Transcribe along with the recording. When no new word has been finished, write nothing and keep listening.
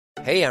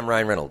Hey, I'm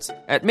Ryan Reynolds.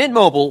 At Mint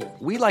Mobile,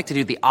 we like to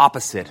do the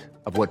opposite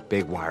of what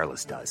Big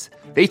Wireless does.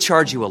 They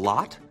charge you a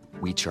lot,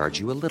 we charge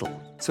you a little.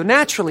 So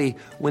naturally,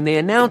 when they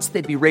announced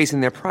they'd be raising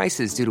their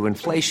prices due to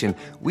inflation,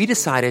 we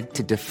decided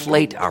to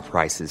deflate our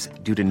prices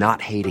due to not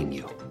hating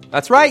you.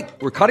 That's right.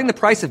 We're cutting the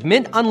price of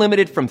Mint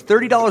Unlimited from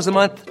 $30 a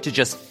month to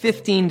just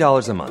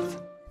 $15 a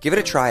month. Give it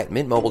a try at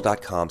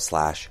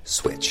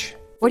mintmobile.com/switch.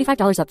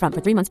 $45 up front for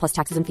 3 months plus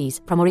taxes and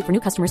fees. Promo rate for new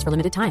customers for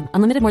limited time.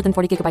 Unlimited more than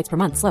 40 gigabytes per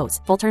month. Slows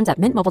full terms at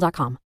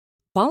mintmobile.com.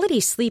 Quality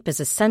sleep is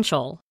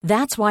essential.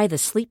 That's why the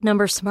Sleep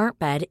Number Smart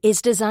Bed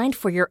is designed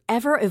for your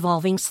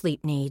ever-evolving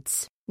sleep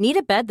needs. Need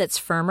a bed that's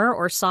firmer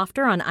or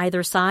softer on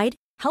either side?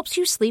 Helps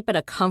you sleep at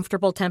a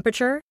comfortable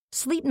temperature?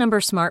 Sleep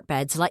Number Smart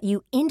Beds let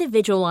you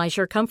individualize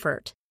your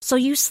comfort, so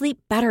you sleep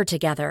better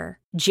together.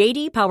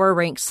 J.D. Power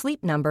ranks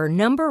Sleep Number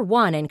number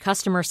 1 in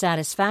customer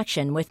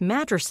satisfaction with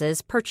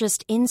mattresses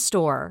purchased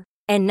in-store.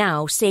 And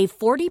now, save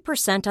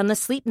 40% on the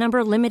Sleep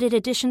Number Limited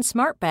Edition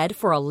Smart Bed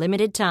for a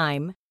limited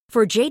time.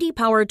 For J.D.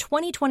 Power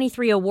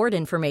 2023 award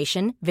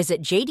information,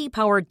 visit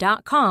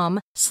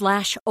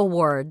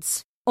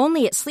jdpower.com/awards.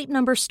 Only at Sleep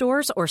Number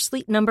stores or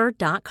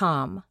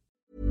sleepnumber.com.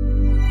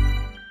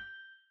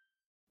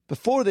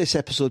 Before this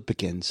episode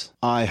begins,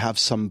 I have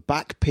some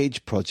back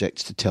page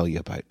projects to tell you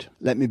about.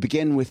 Let me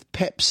begin with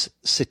Pep's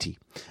City,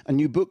 a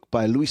new book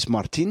by Luis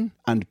Martin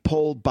and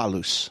Paul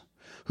Balus,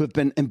 who have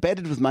been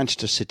embedded with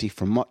Manchester City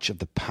for much of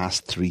the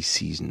past 3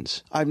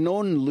 seasons. I've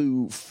known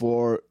Lou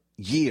for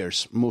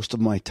years, most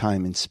of my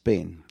time in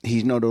Spain.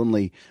 He's not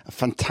only a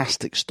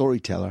fantastic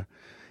storyteller,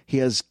 he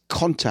has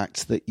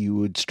contacts that you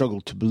would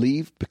struggle to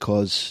believe,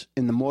 because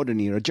in the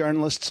modern era,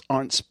 journalists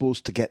aren't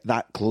supposed to get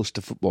that close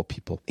to football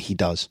people. He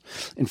does.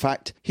 In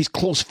fact, he's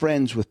close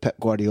friends with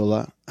Pep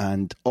Guardiola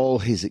and all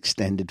his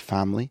extended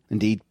family.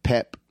 Indeed,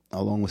 Pep,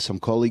 along with some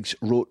colleagues,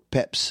 wrote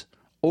Pep's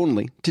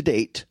only, to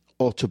date,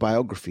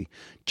 autobiography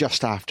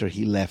just after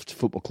he left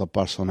Football Club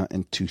Barcelona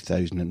in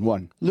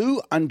 2001. Lou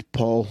and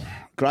Paul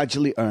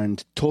gradually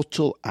earned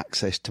total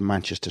access to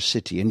Manchester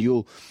City, and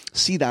you'll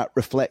see that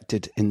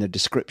reflected in their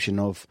description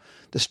of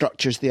the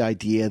structures, the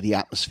idea, the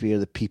atmosphere,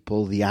 the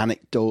people, the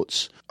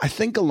anecdotes. I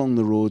think along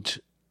the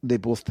road they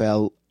both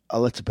fell a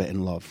little bit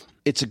in love.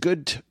 It's a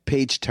good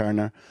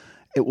page-turner.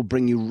 It will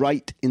bring you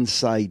right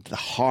inside the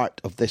heart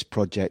of this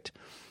project,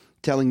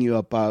 telling you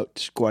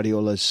about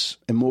Guardiola's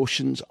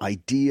emotions,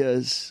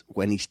 ideas,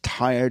 when he's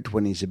tired,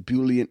 when he's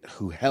ebullient,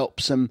 who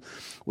helps him,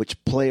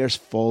 which players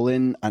fall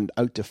in and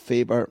out of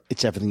favour.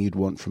 It's everything you'd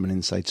want from an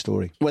inside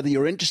story. Whether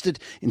you're interested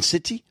in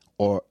City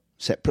or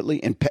separately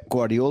in Pep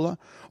Guardiola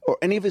or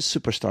any of his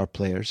superstar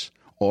players,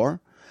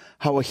 or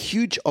how a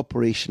huge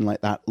operation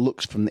like that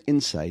looks from the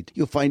inside,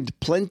 you'll find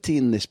plenty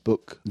in this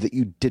book that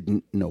you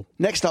didn't know.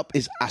 Next up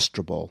is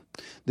Astro Ball,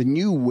 The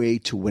New Way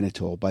to Win It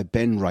All by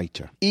Ben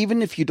Reiter.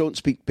 Even if you don't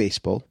speak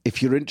baseball,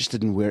 if you're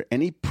interested in where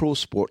any pro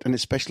sport and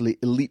especially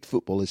elite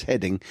football is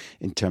heading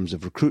in terms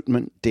of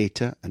recruitment,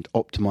 data and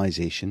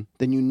optimization,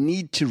 then you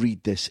need to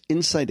read this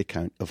inside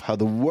account of how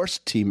the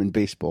worst team in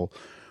baseball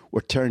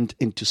were turned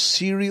into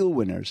serial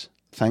winners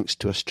thanks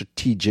to a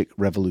strategic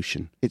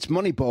revolution. It's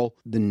Moneyball,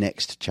 the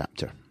next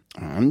chapter.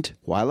 And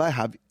while I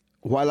have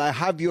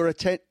your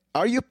attention,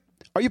 are you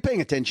paying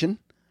attention?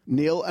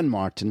 Neil and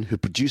Martin, who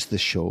produce this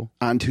show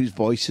and whose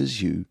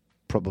voices you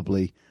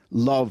probably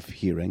love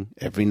hearing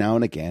every now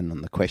and again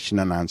on the question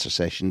and answer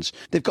sessions,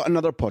 they've got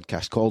another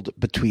podcast called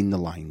Between the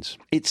Lines.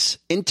 It's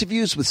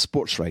interviews with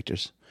sports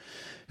writers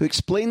who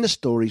explain the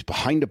stories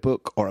behind a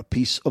book or a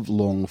piece of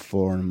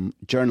long-form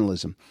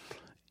journalism.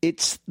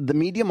 It's the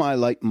medium I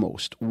like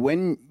most,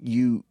 when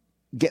you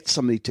get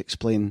somebody to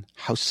explain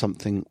how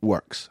something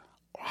works,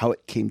 how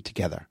it came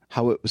together,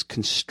 how it was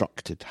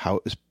constructed, how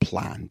it was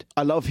planned.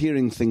 I love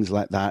hearing things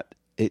like that.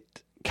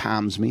 It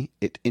calms me,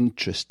 it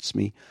interests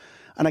me.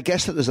 And I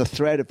guess that there's a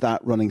thread of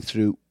that running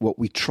through what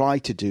we try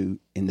to do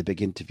in the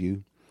big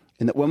interview,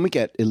 in that when we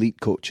get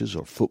elite coaches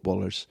or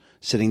footballers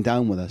sitting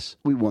down with us,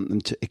 we want them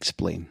to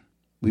explain.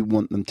 We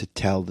want them to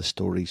tell the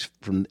stories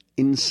from the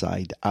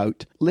inside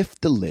out.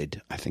 Lift the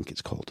lid, I think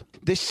it's called.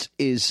 This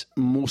is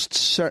most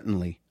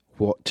certainly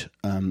what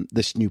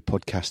this new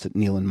podcast that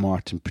Neil and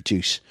Martin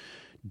produce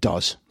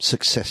does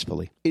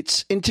successfully.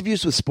 It's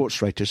interviews with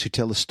sports writers who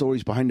tell the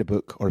stories behind a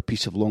book or a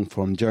piece of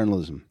long-form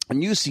journalism. A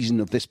new season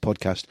of this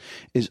podcast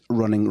is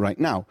running right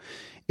now.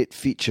 It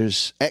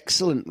features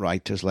excellent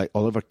writers like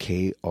Oliver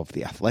Kay of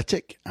The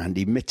Athletic,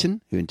 Andy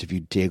Mitten, who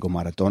interviewed Diego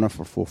Maradona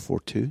for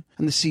 442,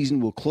 and the season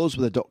will close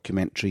with a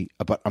documentary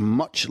about a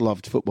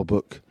much-loved football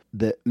book,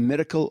 The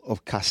Miracle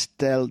of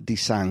Castel di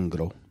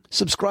Sangro.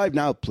 Subscribe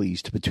now,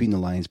 please, to Between the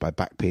Lines by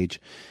Backpage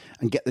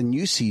and get the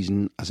new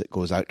season as it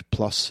goes out,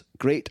 plus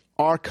great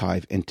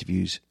archive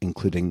interviews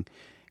including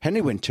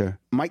Henry Winter,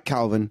 Mike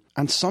Calvin,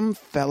 and some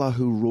fella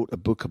who wrote a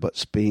book about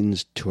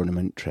Spain's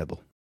tournament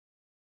treble.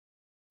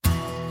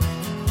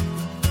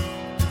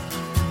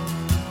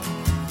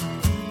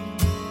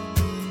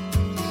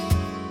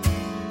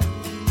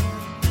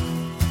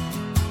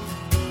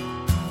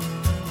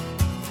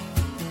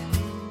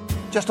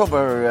 Just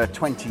over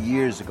 20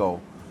 years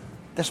ago,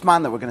 This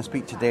man that we're going to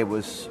speak today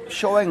was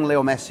showing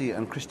Leo Messi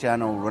and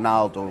Cristiano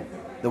Ronaldo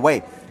the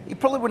way. He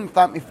probably wouldn't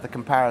thank me for the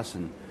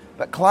comparison,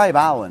 but Clive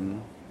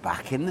Allen,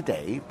 back in the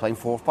day, playing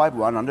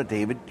 4-5-1 under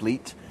David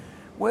Pleat,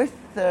 with,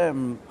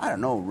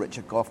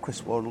 Richard Gough,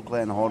 Chris Waddle,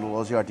 Glenn Hoddle,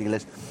 Ozzy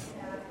Ardiles,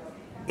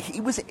 he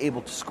was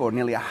able to score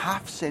nearly a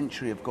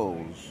half-century of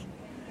goals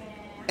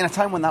in a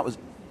time when that was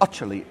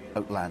utterly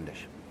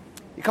outlandish.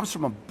 He comes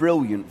from a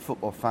brilliant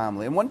football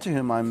family, and one to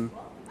whom I'm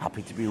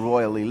happy to be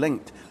royally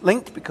linked.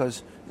 Linked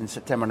because in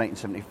September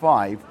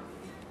 1975,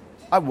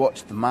 I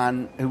watched the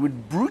man who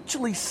would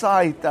brutally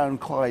scythe down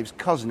Clive's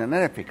cousin in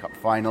an FA Cup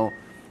final,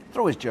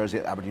 throw his jersey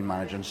at the Aberdeen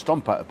manager and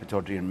stomp out of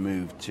Pittodrie and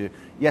move to,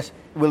 yes,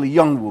 Willie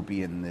Young will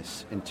be in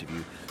this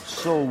interview.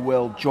 So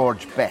will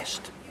George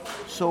Best.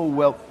 So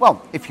will,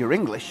 well, if you're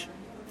English,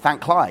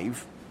 thank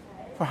Clive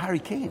for Harry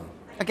Kane.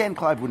 Again,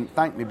 Clive wouldn't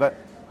thank me, but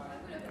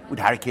would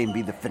Harry Kane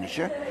be the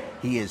finisher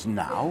he is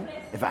now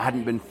if it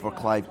hadn't been for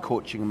Clive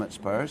coaching him at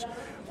Spurs?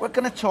 We're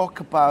going to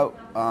talk about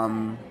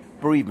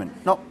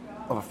bereavement, not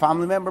of a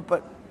family member,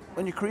 but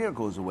when your career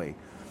goes away.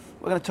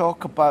 We're going to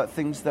talk about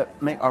things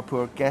that make our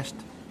poor guest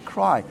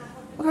cry.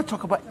 We're going to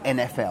talk about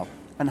NFL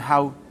and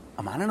how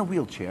a man in a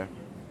wheelchair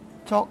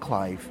taught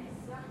Clive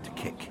to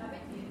kick.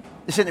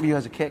 This interview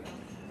has a kick,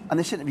 and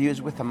this interview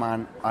is with a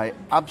man I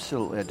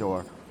absolutely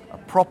adore, a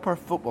proper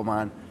football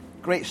man,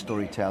 great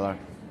storyteller,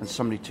 and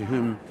somebody to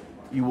whom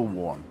you will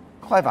warm.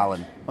 Clive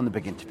Allen on The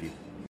Big Interview.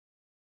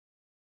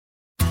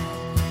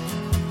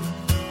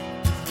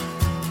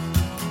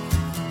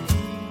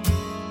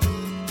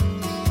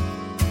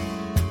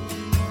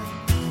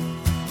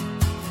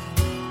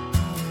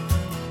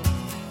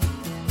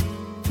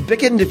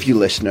 Big Interview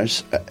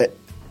listeners,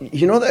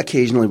 you know that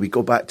occasionally we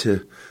go back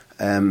to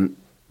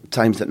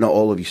times that not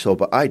all of you saw,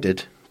 but I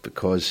did,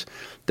 because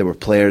there were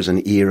players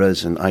and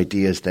eras and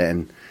ideas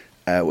then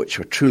which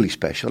were truly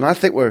special. And I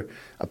think we're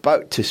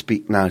about to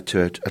speak now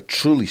to a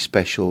truly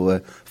special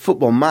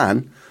football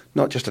man,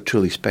 not just a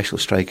truly special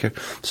striker,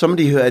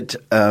 somebody who had,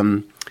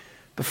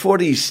 before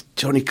these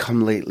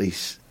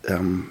Johnny-come-latelys,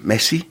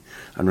 Messi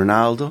and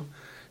Ronaldo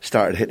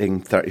started hitting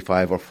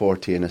 35 or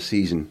 40 in a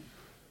season.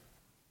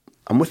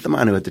 I'm with the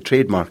man who had the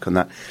trademark on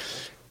that.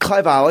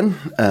 Clive Allen,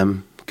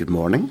 good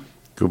morning.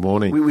 Good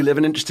morning. We live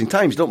in interesting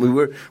times, don't we?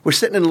 We're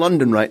sitting in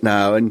London right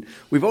now, and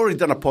we've already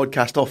done a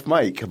podcast off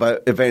mic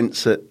about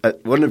events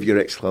at one of your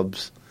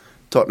ex-clubs,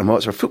 Tottenham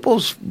Hotspur.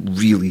 Football's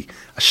really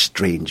a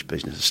strange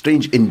business, a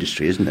strange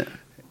industry, isn't it?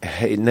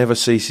 It never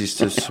ceases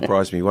to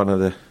surprise me. One of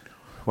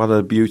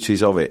the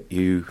beauties of it,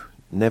 you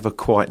never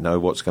quite know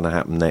what's going to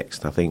happen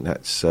next. I think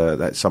that's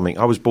something.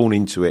 I was born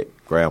into it,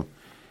 Graham.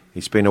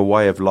 It's been a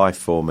way of life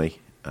for me.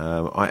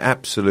 I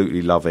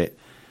absolutely love it,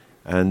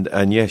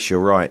 and yes, you're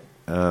right.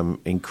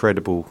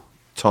 Incredible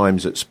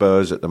times at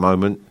Spurs at the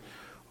moment.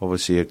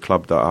 Obviously, a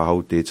club that I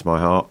hold dear to my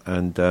heart,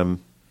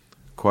 and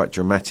quite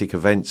dramatic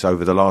events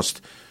over the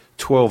last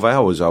 12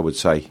 hours, I would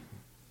say.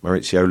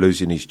 Maurizio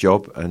losing his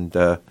job, and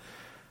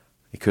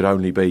it could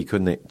only be,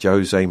 couldn't it?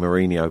 Jose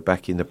Mourinho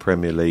back in the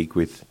Premier League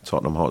with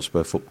Tottenham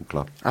Hotspur Football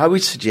Club. I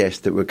would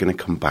suggest that we're going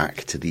to come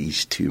back to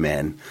these two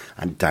men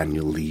and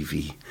Daniel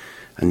Levy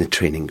and the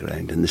training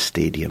ground and the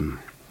stadium.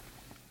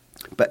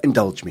 But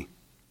indulge me.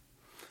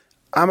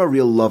 I'm a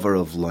real lover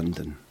of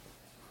London.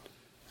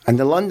 And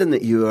the London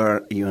that you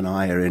and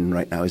I are in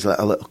right now is like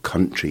a little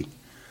country.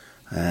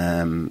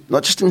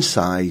 Not just in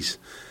size,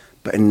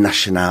 but in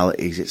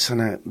nationalities. It's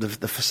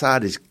the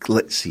facade is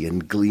glitzy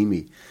and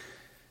gleamy.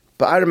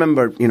 But I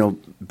remember,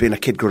 being a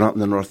kid growing up in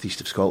the northeast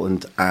of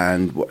Scotland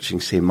and watching,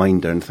 say,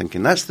 Minder and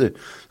thinking, that's the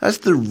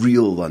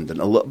real London.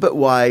 A little bit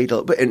wide, a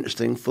little bit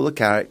interesting, full of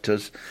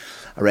characters.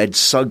 I read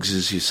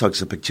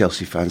Suggs' a big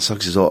Chelsea fan,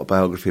 Suggs'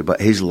 autobiography about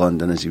his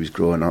London as he was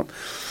growing up.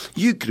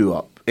 You grew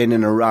up in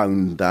and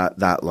around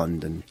that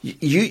London.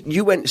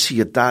 You went to see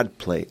your dad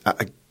play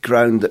at a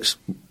ground that's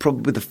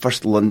probably the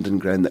first London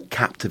ground that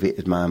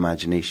captivated my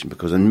imagination,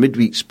 because on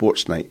midweek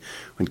sports night,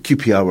 when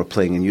QPR were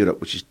playing in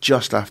Europe, which is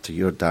just after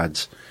your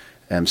dad's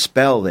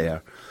spell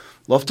there,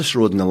 Loftus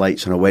Road and the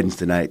lights on a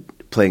Wednesday night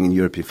playing in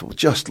European football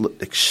just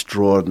looked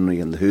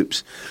extraordinary in the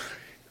hoops.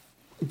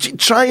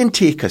 Try and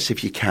take us,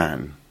 if you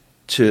can,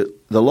 to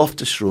the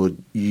Loftus Road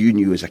you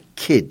knew as a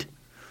kid.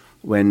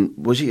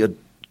 Was it your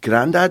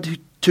granddad who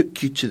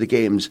took you to the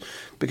games?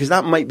 Because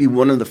that might be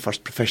one of the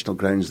first professional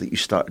grounds that you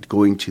started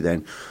going to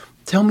then.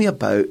 Tell me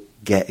about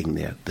getting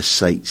there, the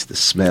sights, the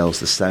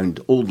smells, the sound,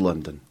 old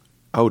London.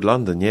 Old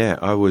London, yeah.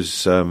 I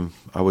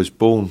was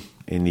born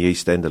in the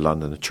East End of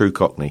London, a true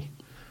Cockney,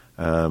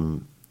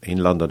 in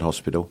London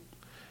Hospital.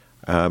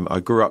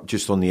 I grew up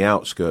just on the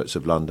outskirts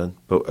of London,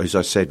 but as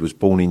I said, was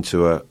born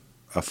into a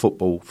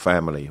football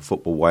family, a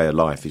football way of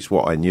life. It's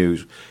what I knew.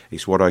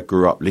 It's what I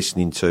grew up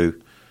listening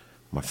to.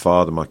 My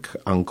father, my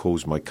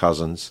uncles, my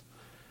cousins.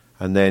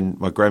 And then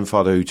my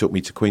grandfather, who took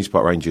me to Queen's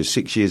Park Rangers,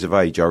 6 years of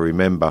age, I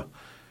remember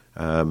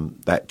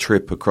that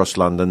trip across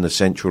London, the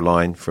Central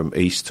Line from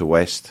east to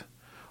west,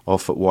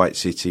 off at White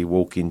City,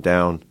 walking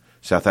down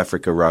South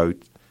Africa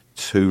Road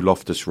to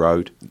Loftus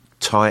Road,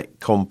 tight,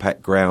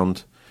 compact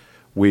ground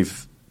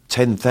with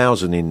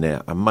 10,000 in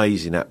there,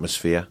 amazing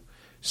atmosphere.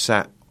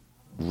 Sat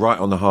right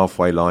on the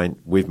halfway line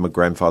with my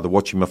grandfather,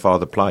 watching my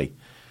father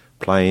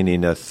playing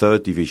in a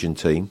 3rd division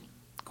team,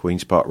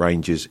 Queen's Park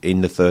Rangers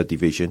in the 3rd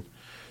division,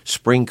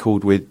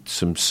 sprinkled with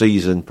some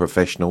seasoned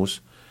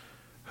professionals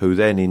who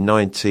then in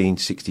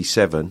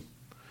 1967,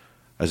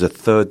 as a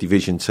 3rd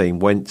division team,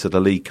 went to the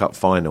League Cup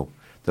final,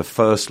 the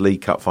first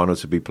League Cup final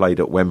to be played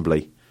at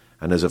Wembley.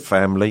 And as a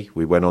family,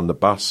 we went on the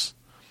bus.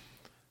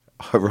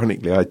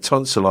 Ironically, I had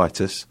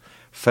tonsillitis,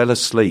 fell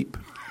asleep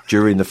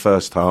during the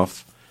first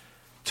half,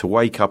 to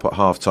wake up at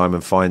half-time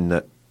and find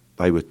that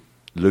they were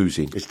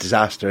losing. It's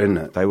disaster, isn't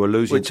it? They were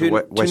losing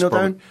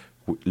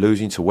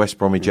losing to West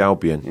Bromwich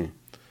Albion. Yeah.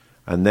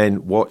 And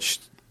then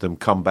watched them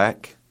come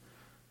back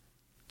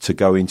to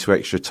go into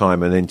extra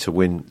time and then to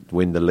win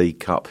the League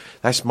Cup.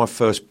 That's my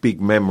first big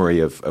memory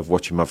of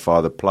watching my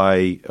father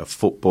play, of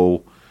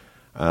football.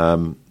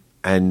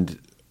 And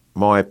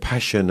my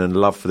passion and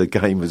love for the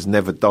game has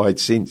never died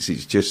since.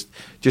 It's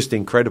just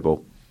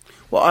incredible.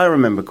 What I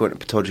remember going to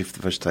Pittodrie for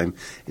the first time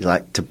is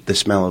like the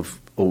smell of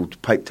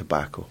old pipe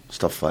tobacco,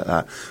 stuff like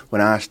that.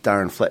 When I asked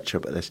Darren Fletcher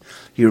about this,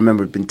 he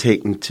remembered being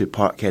taken to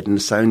Parkhead and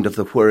the sound of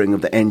the whirring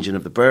of the engine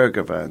of the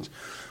burger vans.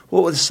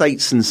 What were the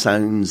sights and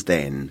sounds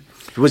then?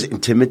 Was it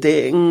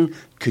intimidating?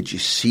 Could you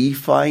see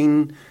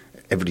fine?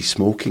 Everybody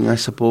smoking, I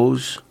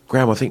suppose?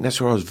 Graham, I think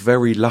that's where I was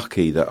very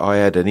lucky that I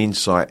had an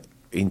insight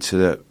into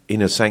the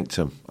inner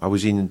sanctum. I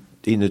was in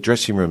the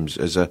dressing rooms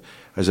as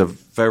a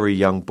very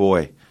young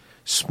boy,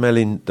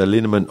 smelling the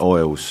liniment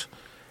oils,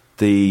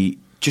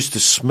 just the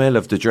smell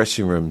of the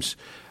dressing rooms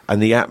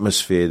and the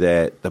atmosphere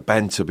there, the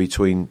banter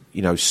between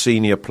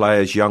senior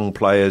players, young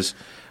players,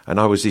 and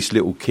I was this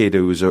little kid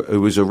who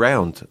was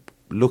around,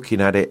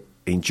 looking at it,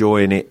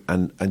 enjoying it,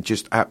 and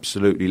just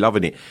absolutely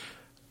loving it.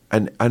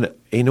 And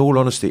in all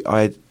honesty,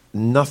 I had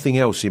nothing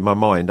else in my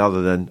mind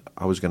other than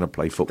I was going to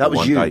play football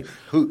one day. That was you,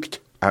 hooked.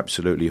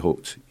 Absolutely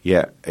hooked.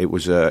 Yeah, it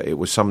was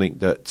something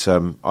that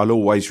I'll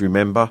always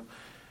remember.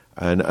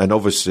 And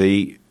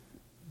obviously,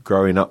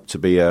 growing up to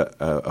be a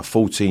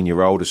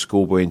 14-year-old, a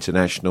schoolboy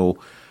international,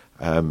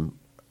 and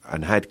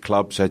had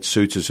clubs, had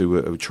suitors who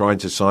were trying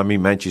to sign me,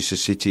 Manchester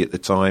City at the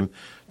time,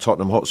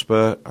 Tottenham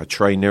Hotspur. I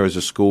trained there as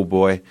a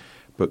schoolboy.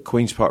 But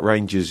Queen's Park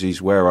Rangers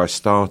is where I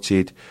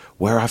started,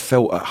 where I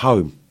felt at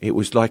home. It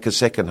was like a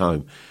second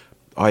home.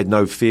 I had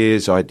no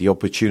fears. I had the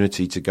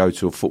opportunity to go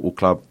to a football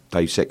club.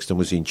 Dave Sexton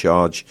was in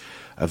charge.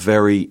 A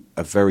very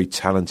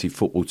talented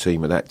football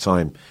team at that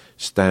time.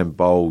 Stan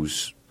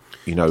Bowles,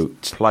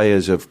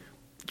 players of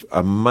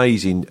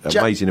amazing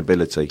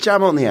ability.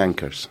 Jam on the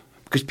anchors,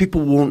 because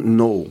people won't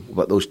know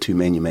about those two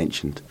men you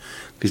mentioned.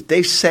 Because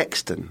Dave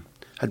Sexton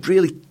had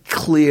really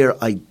clear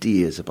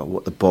ideas about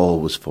what the ball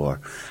was for,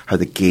 how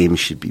the game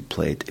should be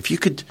played. If you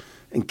could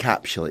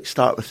encapsulate,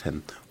 start with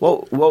him.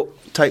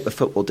 What type of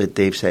football did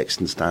Dave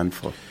Sexton stand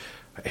for?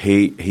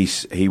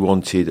 He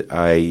wanted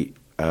a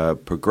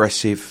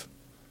progressive,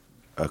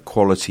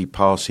 quality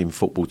passing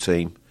football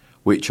team,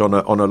 which on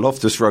a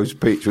Loftus Road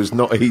pitch was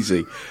not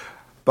easy.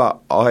 But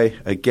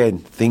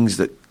things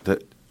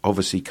that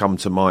obviously come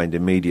to mind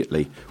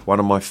immediately. One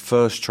of my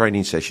first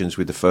training sessions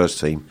with the first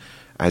team,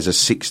 as a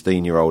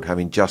 16-year-old,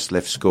 having just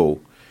left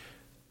school,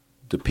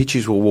 the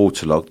pitches were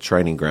waterlogged,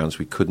 training grounds,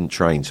 we couldn't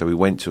train. So we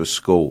went to a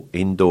school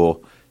indoor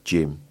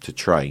gym to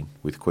train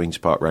with Queen's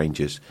Park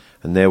Rangers.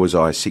 And there was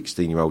I,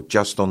 16-year-old,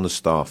 just on the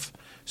staff,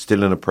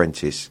 still an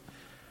apprentice.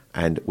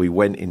 And we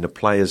went in the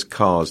players'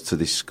 cars to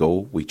this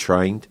school. We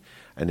trained.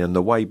 And on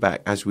the way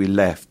back, as we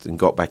left and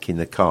got back in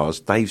the cars,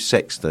 Dave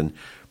Sexton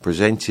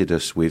presented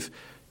us with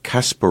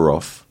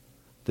Kasparov,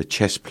 the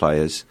chess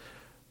players,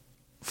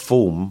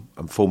 form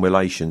and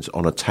formulations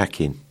on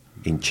attacking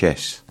in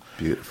chess.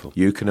 Beautiful.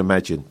 You can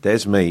imagine.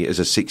 There's me as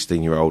a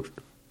 16-year-old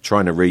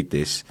trying to read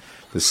this.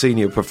 The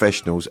senior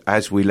professionals,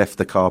 as we left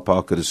the car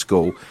park of the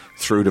school,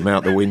 threw them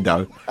out the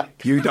window.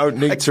 You don't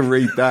need to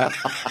read that.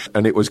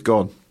 And it was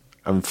gone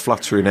and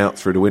fluttering out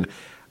through the window.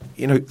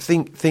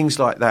 Things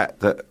like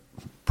that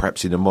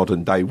perhaps in a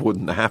modern day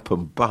wouldn't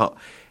happen. But,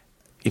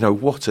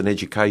 what an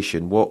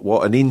education,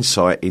 what an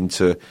insight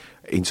into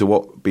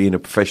what being a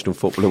professional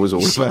footballer was all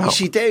about. You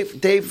see,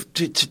 Dave,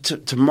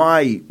 to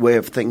my way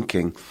of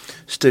thinking,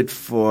 stood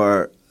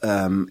for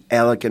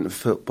elegant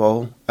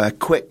football,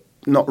 quick,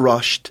 not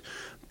rushed,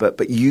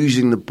 but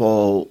using the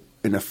ball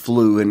in a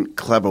fluent,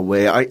 clever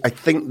way. I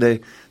think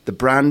the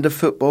brand of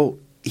football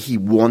he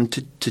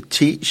wanted to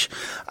teach,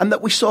 and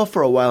that we saw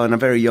for a while in a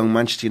very young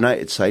Manchester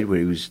United side where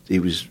he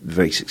was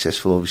very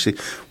successful, obviously,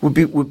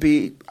 would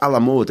be a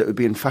la mode. It would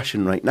be in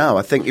fashion right now.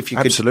 I think if you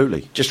could just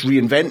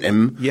reinvent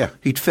him,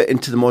 he'd fit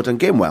into the modern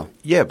game well.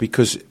 Yeah,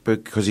 because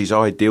his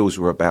ideals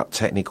were about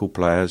technical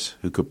players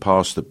who could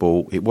pass the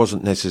ball. It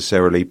wasn't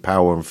necessarily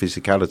power and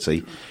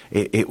physicality.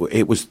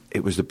 It was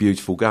the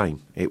beautiful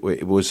game. It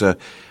was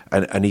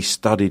and he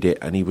studied it,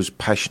 and he was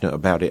passionate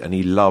about it, and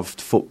he loved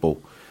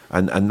football.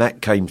 And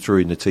that came through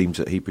in the teams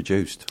that he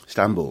produced.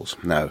 Stan Bowles.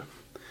 Now,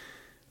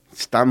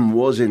 Stan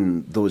was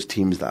in those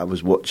teams that I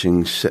was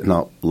watching sitting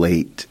up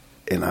late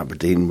in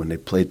Aberdeen when they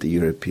played the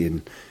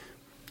European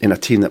in a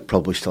team that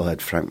probably still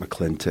had Frank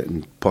McClintock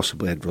and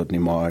possibly had Rodney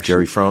Marsh.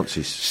 Jerry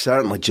Francis.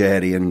 Certainly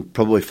Jerry, and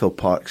probably Phil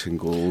Parkes in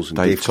goals, and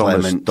Dave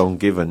Thomas, Clement. Don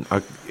Given.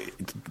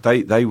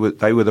 They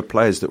were the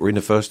players that were in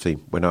the first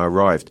team when I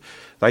arrived.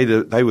 They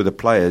were the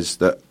players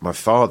that my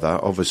father,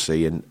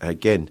 obviously, and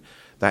again,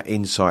 that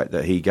insight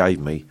that he gave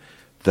me,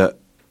 that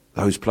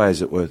those players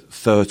that were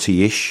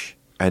 30-ish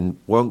and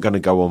weren't going to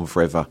go on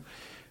forever.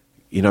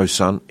 You know,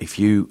 son, if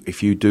you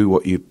do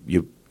what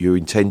you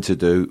intend to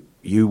do,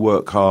 you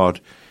work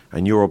hard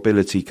and your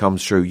ability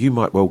comes through, you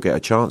might well get a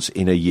chance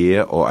in a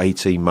year or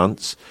 18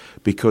 months,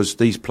 because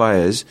these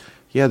players,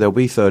 they'll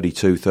be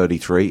 32,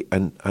 33,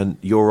 and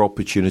your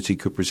opportunity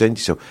could present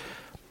itself.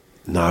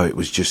 No,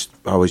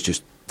 I was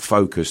just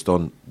focused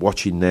on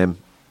watching them,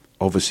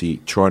 obviously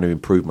trying to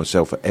improve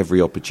myself at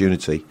every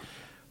opportunity.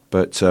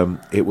 But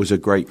it was a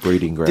great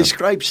breeding ground.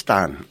 Describe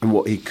Stan and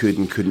what he could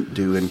and couldn't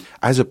do. And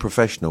as a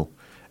professional,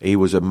 he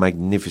was a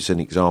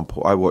magnificent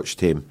example. I watched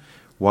him,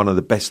 one of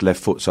the best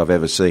left foots I've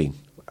ever seen.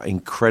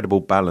 Incredible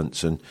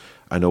balance and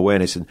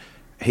awareness. And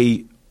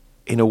he,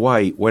 in a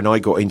way, when I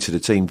got into the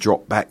team,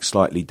 dropped back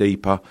slightly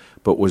deeper,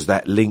 but was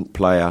that link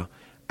player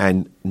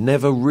and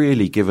never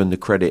really given the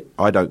credit,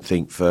 I don't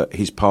think, for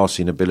his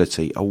passing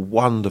ability. A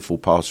wonderful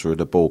passer of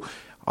the ball.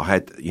 I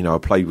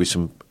played with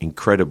some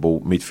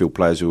incredible midfield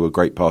players who were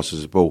great passers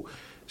of the ball.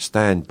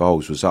 Stan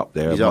Bowles was up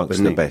there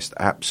amongst the best.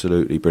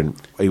 Absolutely brilliant.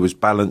 He was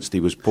balanced, he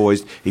was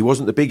poised. He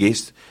wasn't the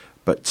biggest,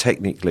 but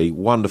technically,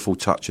 wonderful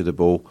touch of the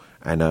ball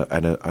and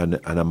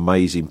an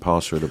amazing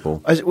passer of the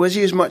ball. Was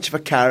he as much of a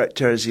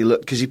character as he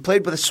looked? Because he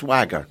played with a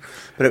swagger,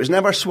 but it was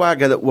never a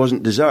swagger that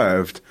wasn't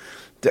deserved.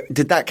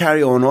 Did that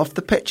carry on off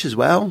the pitch as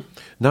well?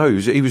 No,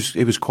 he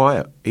was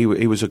quiet. He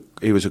was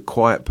a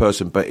quiet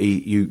person, but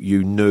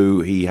you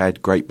knew he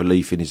had great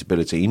belief in his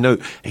ability.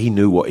 He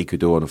knew what he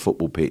could do on a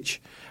football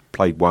pitch.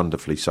 Played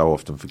wonderfully so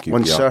often for QPR.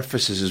 On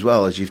surfaces as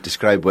well, as you've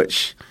described,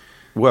 which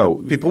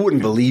people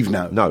wouldn't believe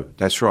now. No,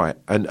 that's right,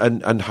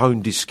 and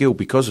honed his skill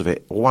because of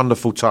it.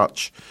 Wonderful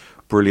touch,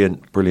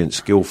 brilliant,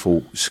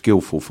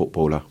 skillful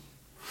footballer.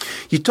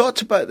 You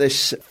talked about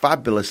this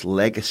fabulous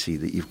legacy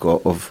that you've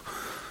got of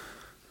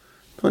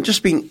not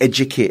just being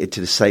educated to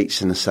the sights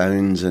and the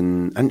sounds,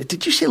 and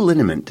did you say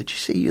liniment? Did you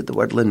say the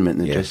word liniment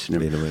in the dressing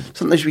room? Liniment.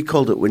 Sometimes we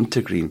called it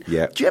wintergreen.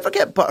 Yeah. Do you ever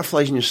get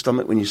butterflies in your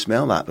stomach when you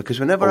smell that? Because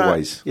whenever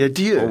always,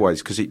 do you?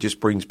 Always, because it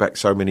just brings back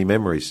so many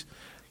memories.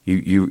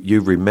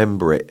 You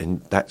remember it,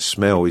 and that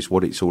smell is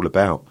what it's all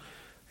about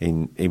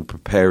in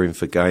preparing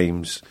for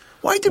games.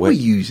 Why did we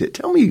use it?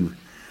 Tell me. I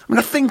mean,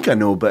 I think I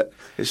know, but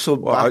it's so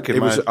back in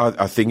my...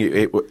 I think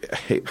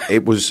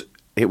it was.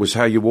 It was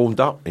how you warmed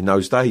up in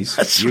those days.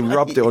 That's you right.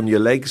 rubbed it on your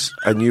legs,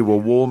 and you were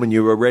warm, and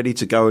you were ready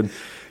to go. And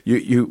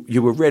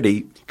you were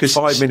ready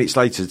 5 minutes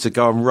later to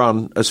go and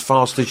run as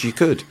fast as you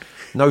could.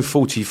 No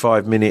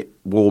 45-minute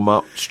warm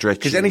up stretching.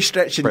 Because any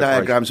stretching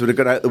diagrams would have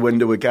gone out the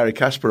window with Gary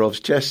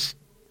Kasparov's chest,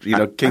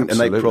 King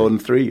tonight Prawn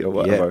 3 or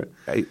whatever.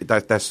 Yeah,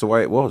 that's the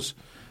way it was.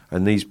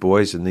 And these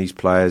boys and these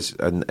players,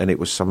 and it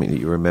was something that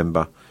you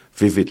remember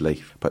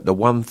vividly. But the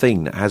one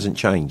thing that hasn't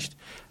changed,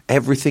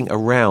 everything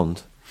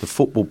around the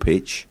football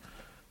pitch,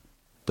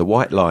 the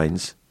white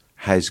lines,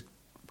 has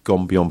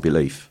gone beyond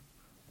belief.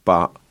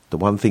 But the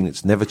one thing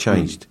that's never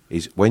changed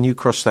is when you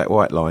cross that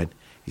white line,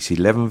 it's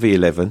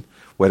 11v11,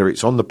 whether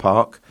it's on the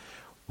park,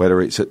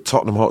 whether it's at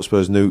Tottenham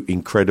Hotspur's new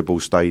incredible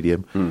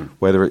stadium,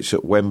 whether it's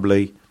at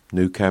Wembley,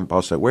 Nou Camp,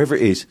 Barcelona, wherever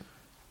it is,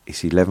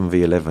 it's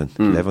 11v11.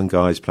 11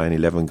 guys playing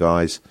 11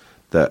 guys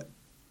that,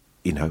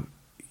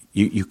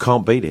 you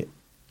can't beat it.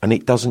 And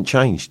it doesn't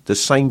change. The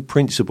same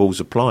principles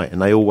apply,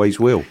 and they always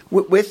will.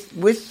 With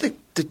the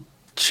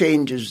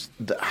changes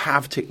that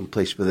have taken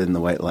place within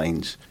the white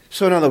lines.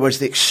 So in other words,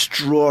 the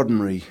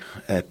extraordinary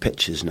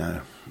pitches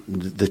now,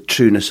 the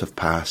trueness of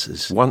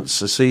passes.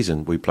 Once a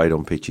season we played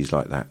on pitches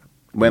like that.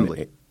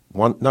 Wembley?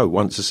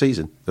 Once a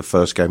season, the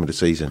first game of the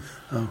season.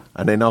 Oh.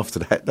 And then after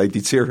that they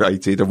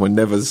deteriorated and were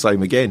never the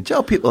same again.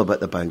 Tell people about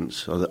the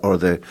bounce or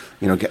the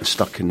getting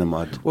stuck in the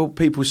mud. Well,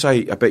 people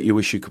say, I bet you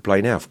wish you could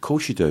play now. Of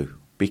course you do.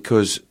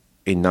 Because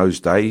in those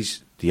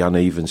days, the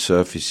uneven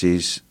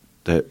surfaces,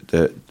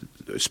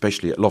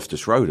 especially at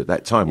Loftus Road at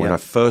that time, when I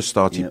first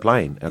started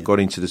playing, I got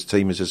into this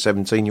team as a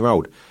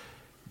 17-year-old,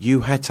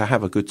 you had to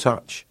have a good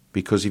touch,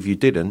 because if you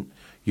didn't,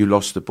 you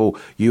lost the ball.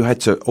 You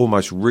had to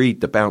almost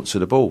read the bounce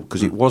of the ball,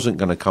 because it wasn't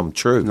going to come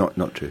true.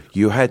 Not true.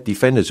 You had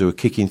defenders who were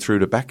kicking through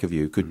the back of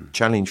you, could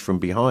challenge from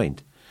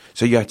behind.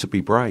 So you had to be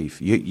brave.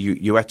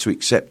 You had to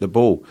accept the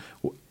ball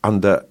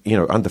under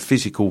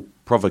physical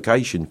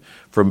provocation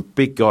from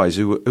big guys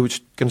who were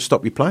just going to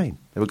stop you playing.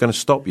 They were going to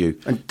stop you.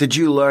 And did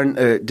you learn?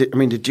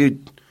 Did you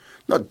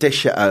not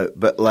dish it out,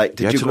 but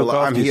did you go?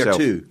 I'm here yourself.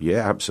 too.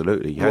 Yeah,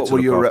 absolutely. What were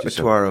your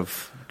repertoire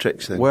of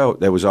tricks then? Well,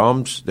 there was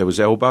arms, there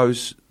was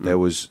elbows, there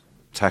was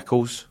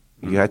tackles.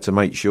 You had to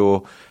make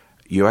sure.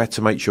 You had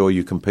to make sure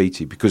you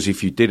competed, because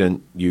if you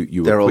didn't,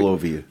 they're all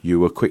over you.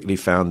 You were quickly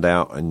found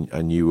out,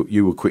 and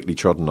you were quickly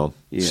trodden on.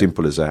 Yeah.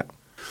 Simple as that.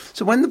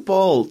 So when the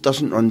ball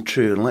doesn't run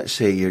true, and let's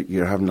say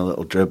you're having a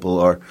little dribble,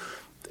 or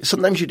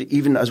sometimes you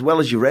even, as well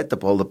as you read the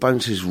ball, the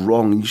bounce is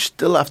wrong, and you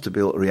still have to be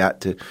able to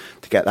react to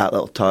get that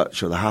little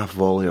touch or the half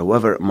volley or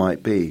whatever it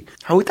might be.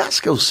 How would that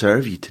skill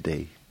serve you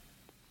today?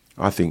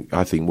 I think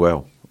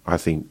well,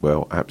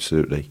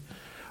 absolutely.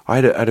 I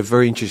had a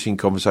very interesting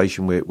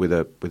conversation with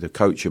a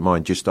coach of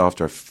mine just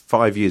after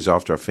 5 years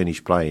after I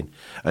finished playing,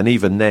 and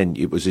even then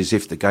it was as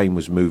if the game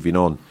was moving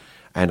on.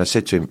 And I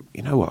said to him,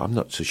 "You know what? I'm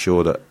not so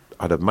sure that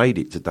I'd have made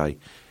it today."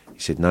 He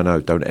said,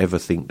 "No, don't ever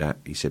think that."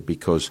 He said,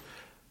 "Because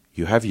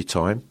you have your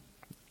time,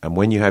 and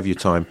when you have your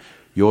time,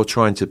 you're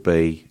trying to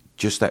be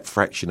just that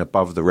fraction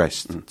above the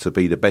rest to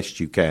be the best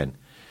you can."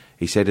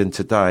 He said, "And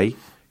today,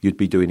 you'd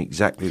be doing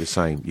exactly the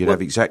same. You'd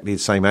have exactly the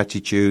same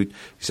attitude,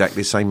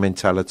 exactly the same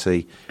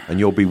mentality, and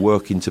you'll be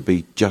working to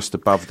be just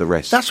above the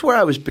rest." That's where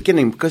I was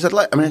beginning, because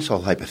it's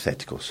all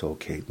hypothetical, so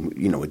okay,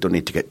 we don't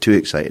need to get too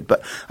excited,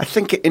 but I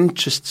think it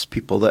interests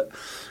people that,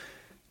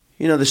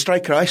 the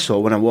striker I saw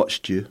when I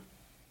watched you,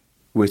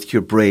 with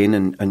your brain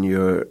and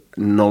your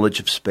knowledge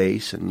of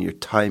space and your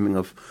timing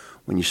of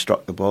when you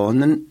struck the ball.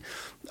 And then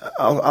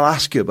I'll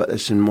ask you about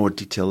this in more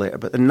detail later,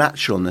 but the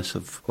naturalness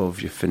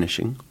of your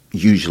finishing,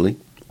 usually,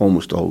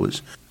 almost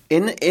always.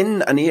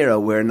 In an era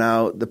where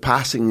now the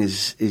passing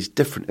is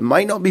different, it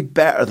might not be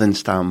better than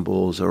Stan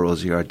Bowles or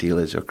Ozzy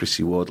Ardiles or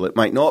Chrissy Waddle. It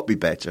might not be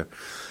better.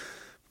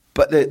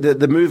 But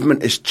the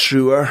movement is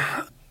truer.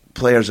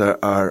 Players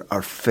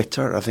are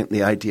fitter. I think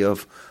the idea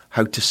of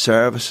how to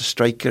serve as a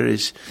striker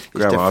is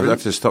Graham, different. I'll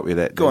have to stop you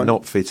there. They're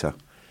not fitter.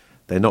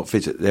 They're not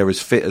fitter. They're as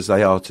fit as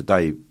they are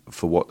today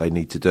for what they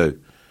need to do.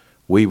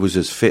 We was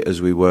as fit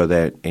as we were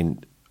there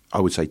in,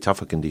 I would say,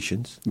 tougher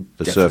conditions.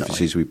 The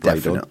surfaces we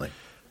played on,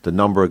 the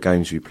number of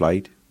games we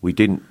played. We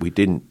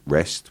didn't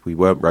rest. We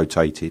weren't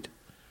rotated.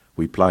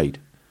 We played,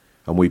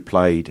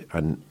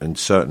 and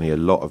certainly a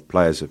lot of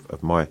players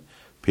of my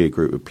peer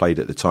group who played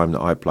at the time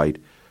that I played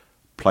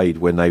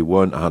when they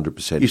weren't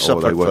 100%. You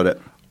suffered for it.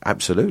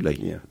 Absolutely,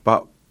 yeah.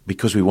 But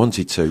because we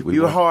wanted to.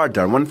 You were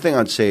harder. One thing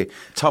I'd say...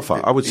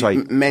 Tougher, I would say.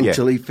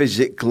 Mentally,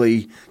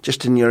 physically,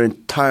 just in your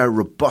entire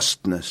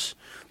robustness,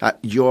 that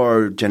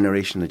your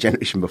generation, the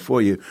generation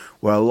before you,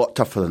 were a lot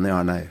tougher than they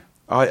are now.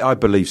 I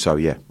believe so,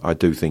 yeah. I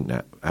do think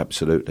that,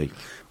 absolutely.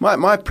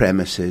 My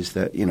premise is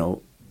that,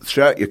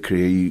 throughout your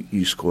career,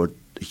 you scored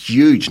a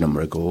huge number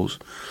of goals.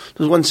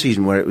 There was one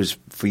season where it was,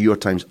 for your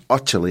times,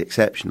 utterly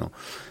exceptional.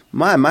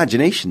 My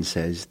imagination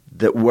says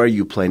that where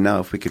you play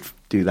now, if we could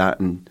do that,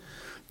 and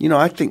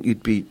I think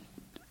you'd be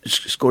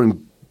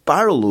scoring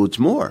barrel loads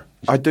more.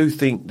 I do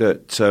think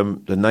that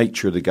the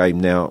nature of the game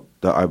now,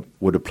 that I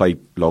would have played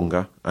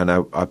longer, and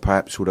I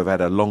perhaps would have had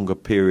a longer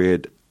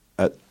period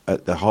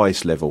at the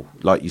highest level,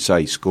 like you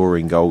say,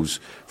 scoring goals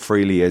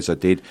freely as I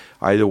did.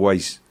 I'd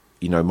always,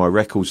 my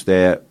records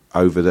there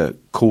over the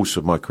course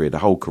of my career, the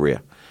whole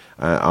career.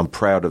 I'm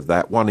proud of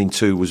that. 1 in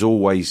 2 was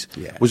always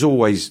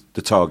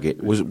the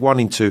target. Was 1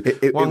 in 2.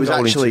 It was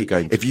actually,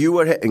 if you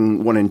were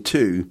hitting 1 in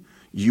 2,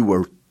 you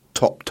were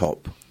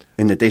top.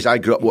 In the days I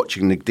grew up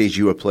watching, the days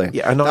you were playing,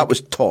 and that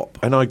was top.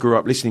 And I grew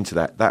up listening to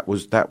that. That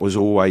was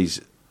always,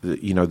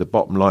 the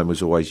bottom line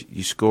was always: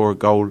 you score a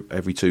goal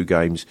every 2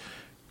 games,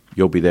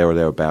 you'll be there or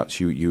thereabouts.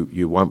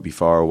 You won't be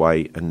far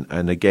away.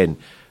 And again,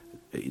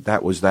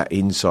 that was that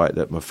insight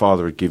that my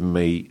father had given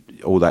me.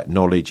 All that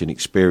knowledge and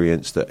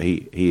experience that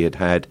he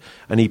had,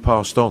 and he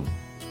passed on.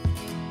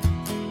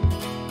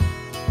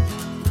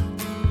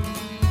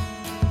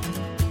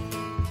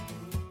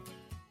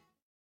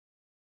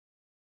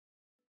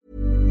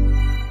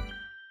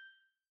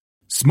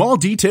 Small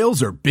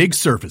details are big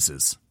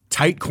surfaces.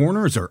 Tight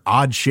corners are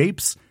odd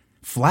shapes.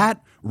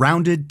 Flat,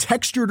 rounded,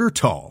 textured, or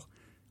tall.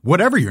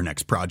 Whatever your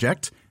next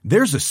project,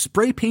 there's a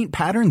spray paint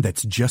pattern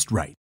that's just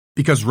right.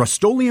 Because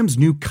Rust-Oleum's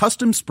new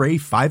Custom Spray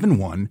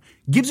 5-in-1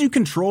 gives you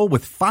control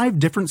with 5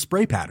 different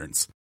spray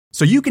patterns.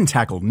 So you can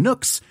tackle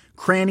nooks,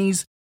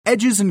 crannies,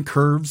 edges, and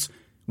curves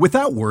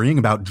without worrying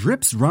about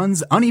drips,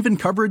 runs, uneven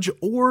coverage,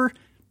 or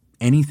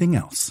anything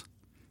else.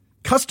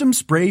 Custom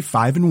Spray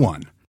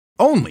 5-in-1.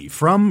 Only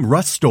from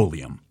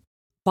Rust-Oleum.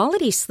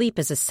 Quality sleep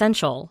is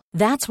essential.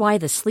 That's why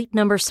the Sleep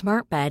Number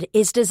Smart Bed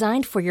is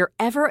designed for your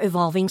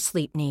ever-evolving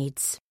sleep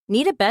needs.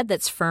 Need a bed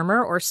that's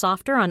firmer or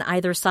softer on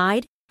either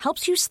side?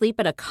 Helps you sleep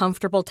at a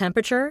comfortable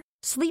temperature?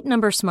 Sleep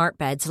Number Smart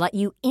Beds let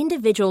you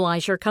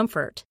individualize your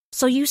comfort,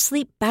 so you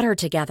sleep better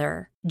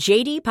together.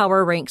 J.D.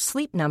 Power ranks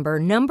Sleep Number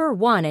number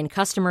 1 in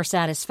customer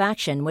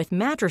satisfaction with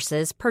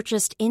mattresses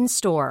purchased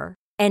in-store.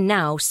 And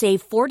now,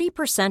 save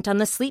 40% on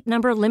the Sleep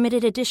Number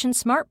Limited Edition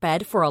Smart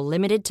Bed for a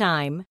limited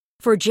time.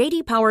 For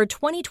J.D. Power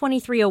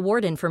 2023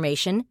 award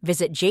information,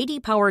 visit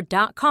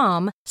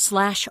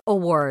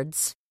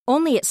jdpower.com/awards.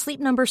 Only at Sleep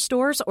Number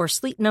stores or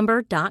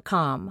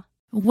sleepnumber.com.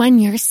 When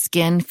your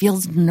skin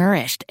feels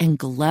nourished and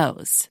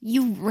glows,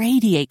 you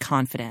radiate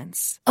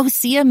confidence.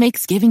 Osea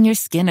makes giving your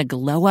skin a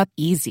glow-up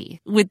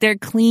easy with their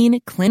clean,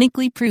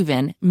 clinically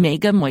proven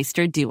Mega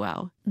Moisture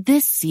Duo.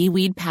 This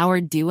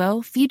seaweed-powered duo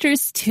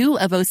features 2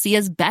 of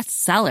Osea's best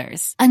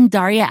sellers,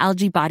 Undaria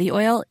Algae Body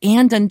Oil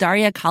and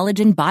Undaria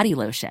Collagen Body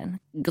Lotion.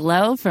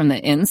 Glow from the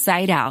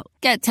inside out.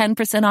 Get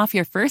 10% off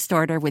your first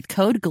order with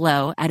code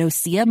GLOW at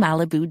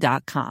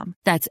OseaMalibu.com.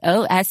 That's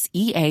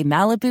OSEA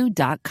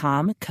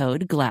Malibu.com,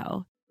 code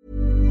GLOW.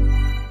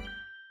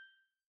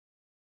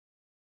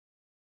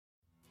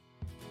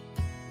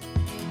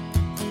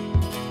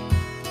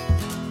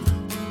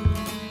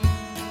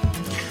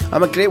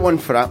 I'm a great one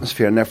for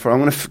atmosphere, and therefore I'm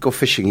going to go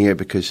fishing here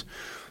because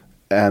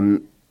the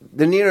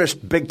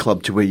nearest big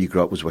club to where you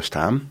grew up was West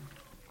Ham.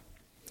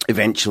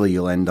 Eventually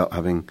you'll end up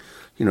having,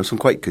 some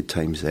quite good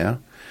times there.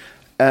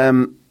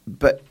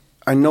 But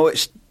I know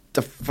it's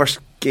the first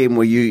game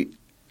where you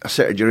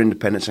asserted your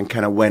independence and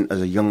kind of went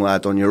as a young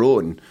lad on your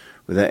own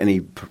without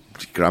any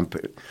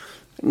grandparents.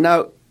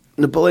 Now,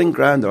 the Boleyn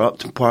Ground or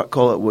Upton Park,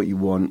 call it what you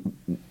want,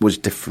 was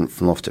different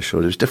from Loftus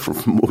Road. It was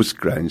different from most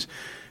grounds.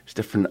 It's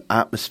different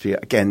atmosphere.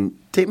 Again,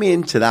 take me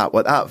into that,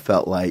 what that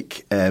felt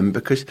like,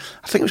 because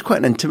I think it was quite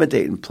an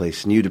intimidating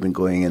place, and you'd have been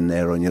going in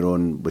there on your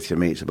own with your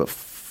mates about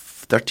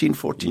 13,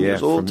 14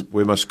 years old.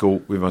 With my school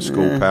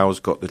pals,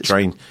 got the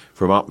train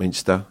from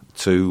Upminster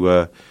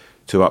to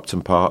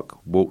Upton Park,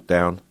 walked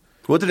down.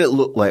 What did it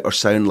look like or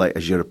sound like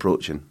as you're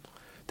approaching?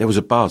 There was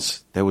a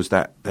buzz. There was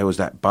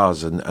that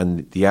buzz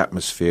and the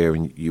atmosphere,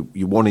 and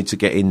you wanted to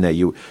get in there.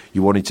 You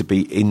wanted to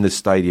be in the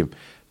stadium.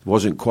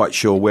 Wasn't quite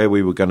sure where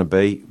we were going to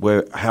be,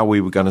 how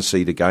we were going to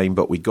see the game,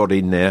 but we got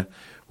in there.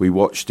 We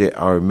watched it.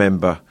 I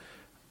remember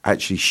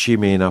actually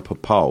shimmying up a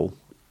pole,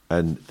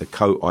 and the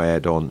coat I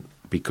had on,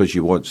 because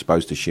you weren't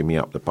supposed to shimmy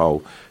up the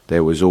pole,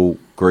 there was all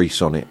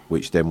grease on it,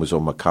 which then was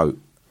on my coat,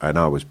 and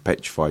I was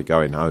petrified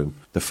going home.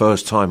 The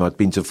first time I'd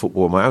been to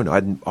football on my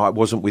own. I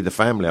wasn't with the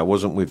family. I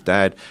wasn't with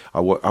Dad.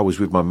 I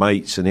was with my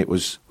mates, and it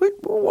was... Wait,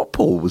 what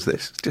pole was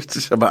this? Just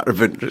as a matter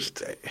of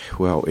interest.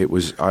 Well, it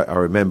was... I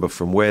remember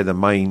from where the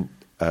main...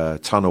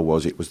 tunnel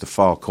was, it was the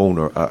far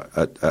corner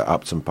at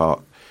Upton Park,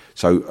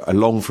 so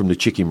along from the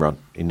chicken run,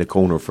 in the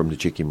corner from the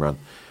chicken run,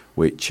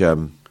 which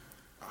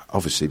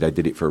obviously they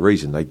did it for a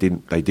reason. They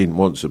didn't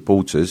want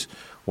supporters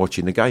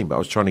watching the game, but I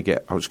was trying to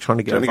get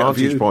a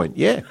vantage point.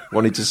 Yeah,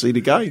 wanted to see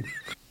the game.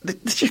 The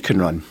chicken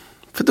run,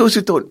 for those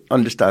who don't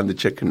understand the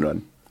chicken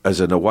run,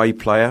 as an away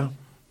player,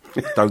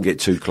 don't get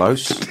too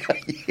close.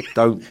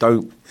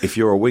 Don't if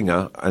you're a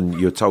winger and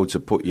you're told to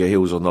put your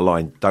heels on the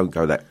line, don't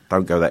go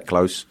that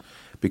close.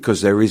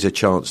 Because there is a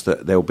chance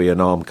that there'll be an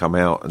arm come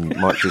out and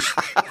might just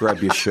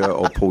grab your shirt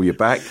or pull you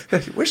back.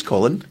 Where's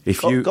Colin?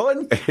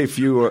 Colin? If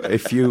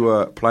you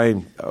were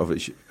playing,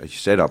 as you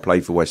said, I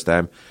played for West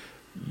Ham.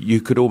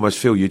 You could almost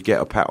feel you'd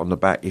get a pat on the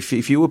back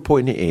if you were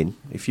putting it in,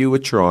 if you were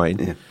trying.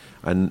 Yeah.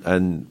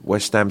 And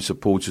West Ham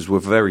supporters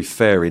were very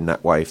fair in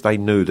that way. If they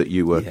knew that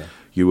you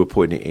were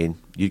putting it in,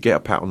 you'd get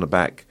a pat on the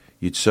back.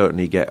 You'd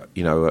certainly get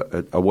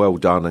a well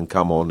done and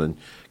come on and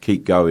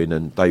keep going,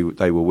 and they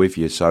were with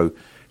you. So.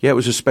 Yeah, it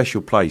was a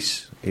special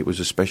place.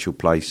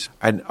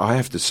 And I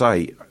have to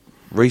say,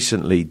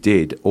 recently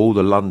did all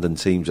the London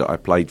teams that I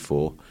played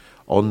for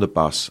on the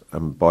bus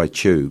and by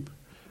tube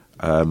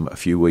a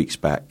few weeks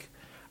back.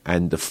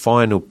 And the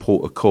final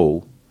port of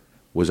call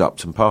was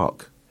Upton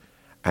Park.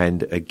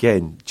 And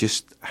again,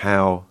 just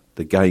how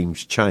the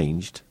game's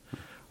changed.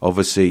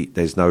 Obviously,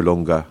 there's no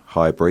longer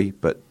Highbury,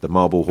 but the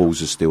marble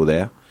halls are still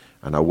there.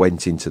 And I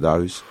went into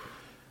those,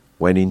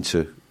 went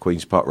into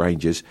Queen's Park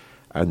Rangers.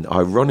 And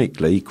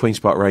ironically, Queen's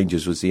Park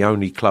Rangers was the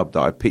only club that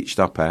I pitched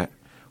up at,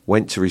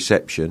 went to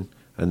reception,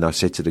 and I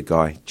said to the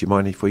guy, do you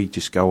mind if we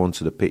just go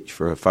onto the pitch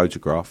for a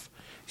photograph?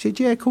 He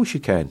said, yeah, of course you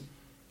can.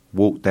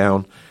 Walked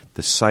down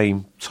the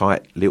same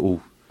tight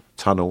little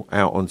tunnel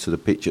out onto the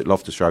pitch at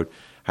Loftus Road,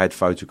 had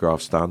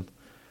photographs done.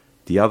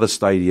 The other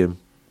stadium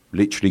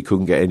literally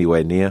couldn't get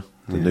anywhere near.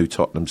 The new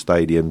Tottenham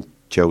Stadium,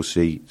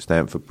 Chelsea,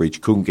 Stamford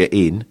Bridge, couldn't get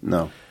in.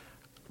 No.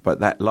 But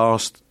that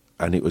last,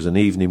 and it was an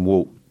evening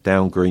walk,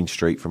 down Green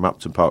Street from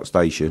Upton Park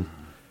Station,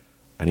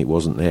 and it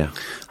wasn't there.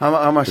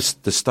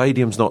 The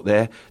stadium's not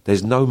there.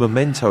 There's no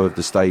memento of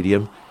the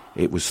stadium.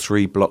 It was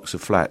 3 blocks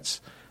of flats,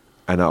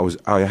 and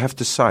I have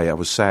to say, I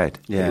was sad.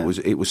 Yeah.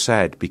 It was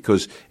sad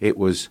because it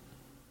was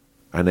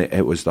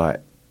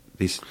like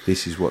this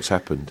is what's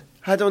happened.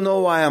 I don't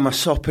know why I'm a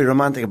soppy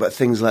romantic about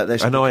things like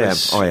this. And I am.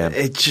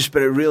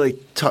 But it really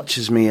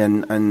touches me.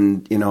 And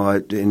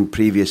in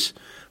previous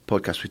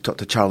podcasts we talked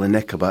to Charlie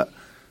Nick about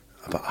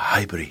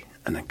Highbury.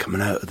 And then coming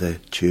out of the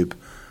tube,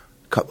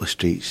 a couple of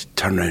streets,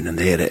 turn round and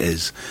there it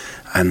is.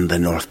 And the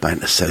North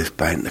Bank, the South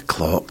Bank, the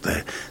clock,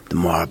 the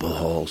marble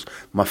halls.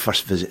 My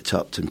first visit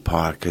to Upton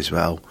Park as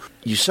well.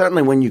 You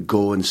certainly, when you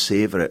go and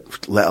savour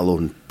it, let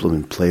alone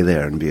blooming play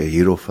there and be a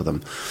hero for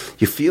them,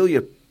 you feel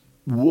you're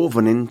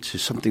woven into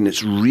something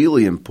that's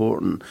really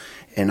important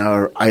in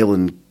our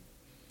island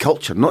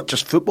culture, not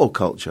just football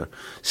culture.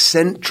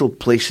 Central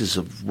places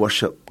of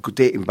worship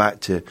dating back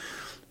to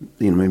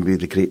maybe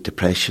the Great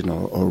Depression,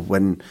 or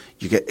when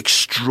you get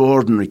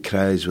extraordinary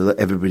crowds with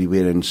everybody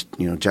wearing,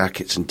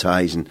 jackets and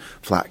ties and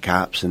flat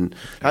caps, and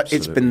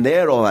it's been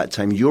there all that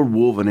time. You're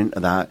woven into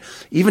that.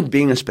 Even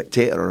being a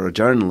spectator or a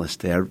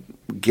journalist there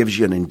gives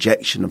you an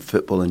injection of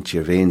football into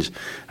your veins,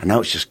 and now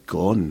it's just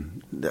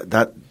gone.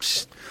 That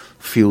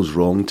feels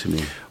wrong to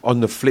me.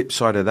 On the flip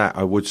side of that,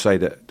 I would say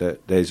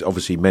that there's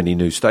obviously many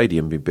new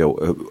stadiums being built,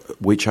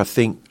 which I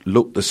think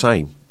look the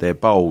same. They're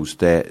bowls.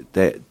 There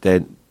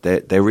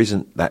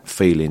isn't that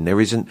feeling.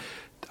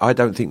 I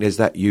don't think there's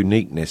that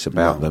uniqueness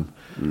about them.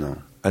 No.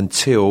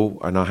 Until,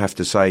 and I have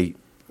to say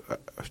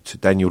to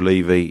Daniel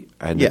Levy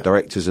and the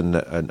directors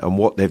and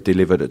what they've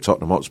delivered at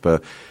Tottenham Hotspur,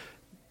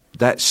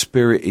 that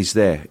spirit is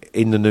there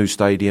in the new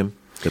stadium.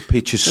 The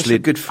pitch has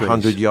slid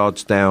 100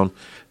 yards down.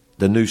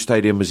 The new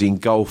stadium has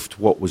engulfed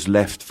what was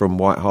left from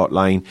White Hart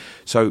Lane.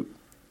 So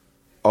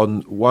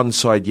on one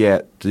side,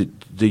 the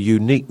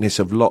uniqueness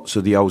of lots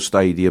of the old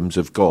stadiums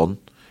have gone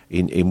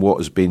in what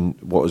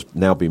has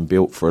now been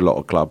built for a lot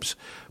of clubs.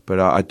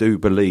 But I do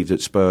believe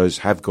that Spurs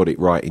have got it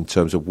right in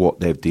terms of what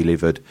they've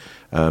delivered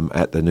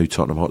at the new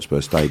Tottenham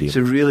Hotspur Stadium. It's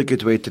a really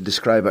good way to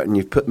describe it, and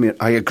you've put me.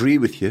 I agree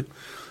with you.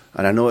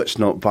 And I know it's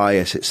not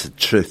bias, it's the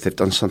truth. They've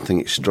done something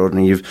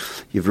extraordinary.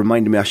 You've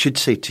reminded me, I should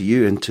say to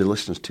you and to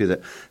listeners too, that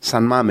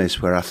San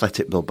Mamés, where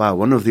Athletic Bilbao,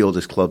 one of the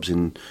oldest clubs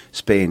in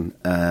Spain,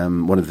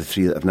 one of the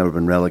three that have never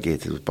been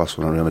relegated with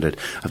Barcelona and Real Madrid,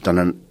 have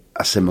done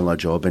a similar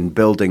job in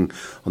building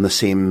on the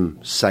same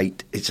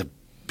site. It's a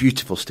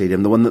beautiful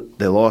stadium. The one that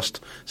they lost,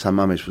 San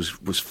Mamés,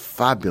 was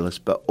fabulous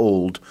but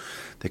old.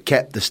 They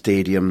kept the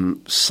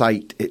stadium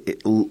site.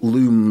 It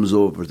looms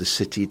over the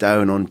city,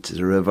 down onto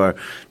the river.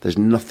 There's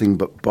nothing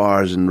but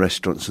bars and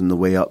restaurants on the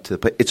way up to the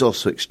place. It's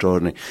also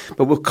extraordinary.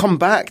 But we'll come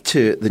back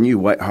to the new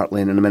White Hart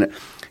Lane in a minute.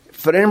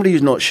 For anybody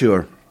who's not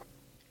sure,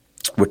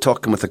 we're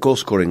talking with a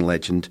goal-scoring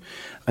legend.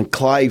 And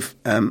Clive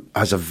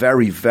has a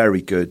very,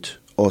 very good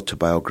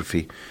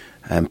autobiography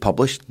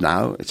published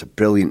now. It's a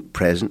brilliant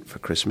present for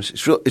Christmas.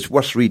 It's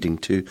worth reading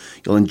too.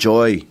 You'll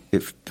enjoy,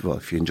 if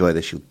you enjoy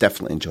this, you'll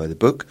definitely enjoy the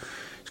book.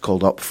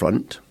 Called Up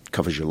Front.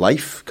 Covers your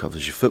life,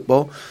 covers your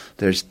football.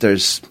 There's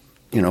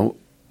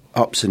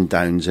ups and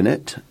downs in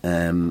it,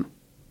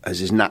 as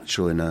is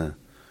natural in a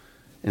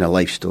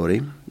life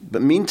story.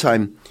 But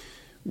meantime,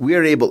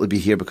 we're able to be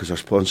here because our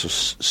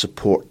sponsors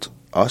support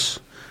us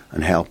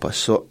and help us.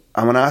 So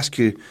I'm going to ask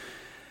you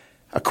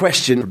a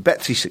question for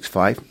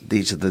Bet365.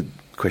 These are the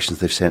questions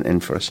they've sent in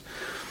for us.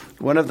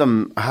 One of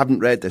them, I haven't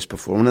read this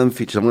before. One of them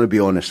features, I'm going to be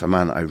honest, a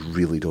man I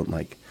really don't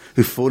like,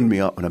 who phoned me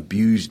up and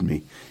abused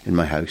me in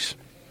my house.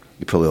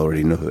 You probably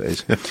already know who it is.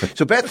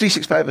 So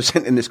Bet365 has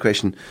sent in this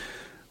question.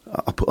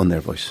 I'll put on their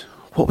voice.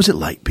 What was it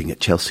like being at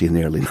Chelsea in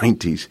the early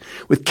 90s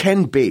with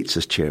Ken Bates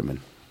as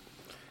chairman?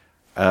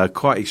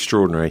 Quite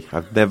extraordinary.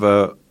 I've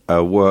never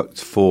worked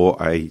for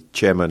a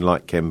chairman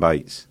like Ken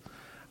Bates.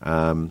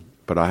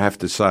 But I have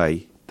to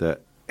say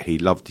that he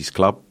loved his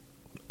club.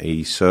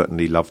 He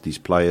certainly loved his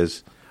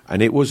players.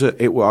 And I would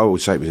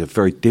say it was a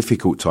very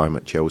difficult time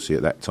at Chelsea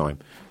at that time.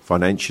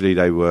 Financially,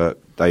 they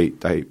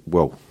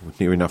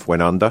near enough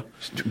went under.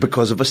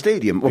 Because of a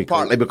stadium, or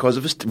partly because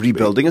of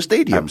rebuilding a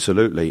stadium.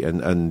 Absolutely,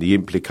 and the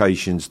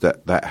implications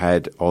that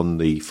had on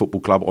the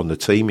football club, on the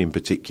team in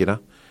particular.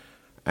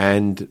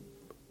 And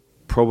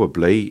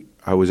probably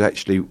I was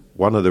actually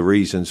one of the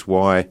reasons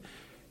why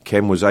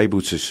Ken was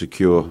able to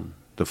secure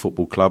the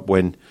football club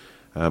when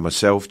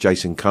myself,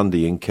 Jason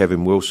Cundy and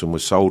Kevin Wilson were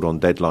sold on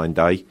deadline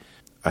day.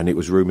 And it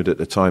was rumoured at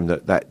the time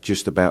that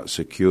just about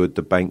secured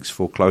the banks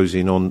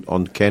foreclosing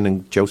on Ken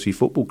and Chelsea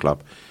Football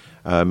Club.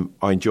 I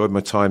enjoyed my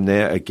time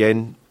there.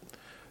 Again,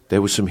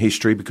 there was some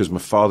history because my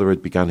father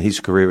had begun his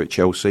career at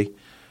Chelsea.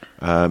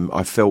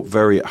 I felt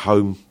very at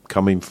home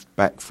coming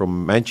back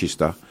from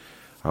Manchester.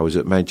 I was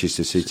at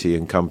Manchester City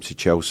and come to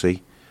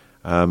Chelsea.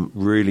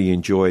 Really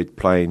enjoyed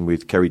playing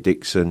with Kerry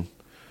Dixon,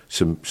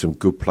 some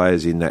good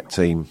players in that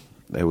team.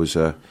 There was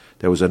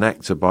an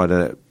actor by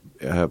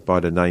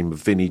the name of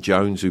Vinnie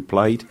Jones who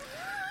played,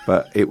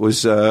 but it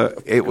was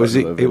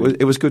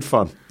good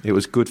fun. It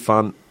was good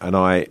fun, and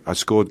I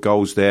scored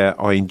goals there.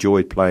 I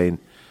enjoyed playing.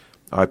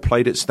 I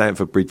played at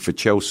Stamford Bridge for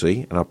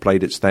Chelsea, and I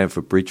played at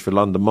Stamford Bridge for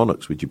London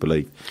Monarchs. Would you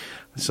believe?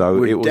 So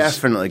we're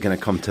definitely going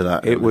to come to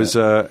that. It was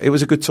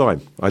a good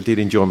time. I did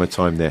enjoy my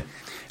time there.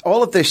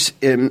 All of this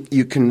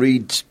you can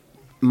read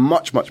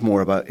much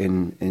more about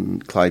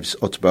in Clive's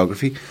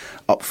autobiography,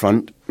 Up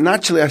Front.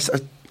 Naturally, I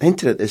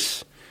hinted at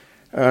this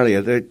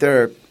earlier.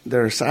 There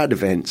are sad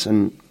events,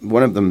 and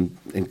one of them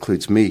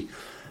includes me.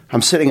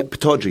 I'm sitting at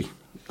Pittodrie,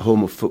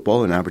 home of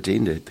football in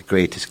Aberdeen, the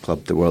greatest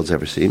club the world's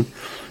ever seen,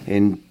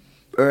 in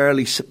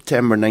early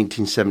September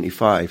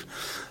 1975.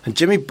 And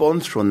Jimmy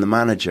Bonthron, the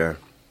manager,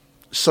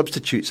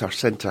 substitutes our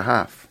centre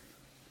half.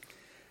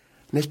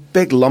 And this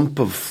big lump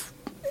of,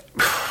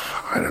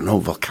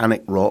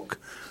 volcanic rock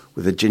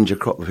with a ginger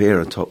crop of hair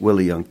on top,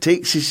 Willie Young,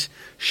 takes his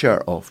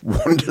shirt off,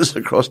 wanders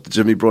across to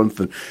Jimmy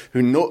Bonthron,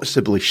 who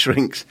noticeably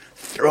shrinks,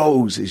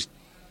 throws his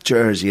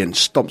jersey and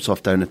stomps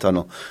off down the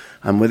tunnel.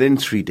 And within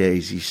 3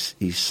 days,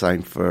 he's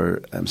signed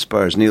for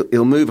Spurs. And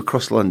he'll move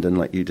across London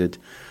like you did.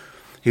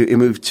 He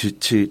moved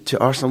to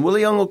Arsenal.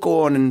 Willie Young will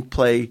go on and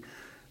play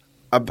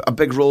a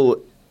big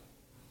role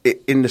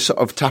in the sort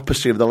of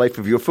tapestry of the life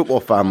of your football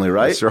family,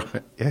 right? That's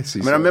right. Yes.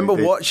 I remember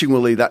watching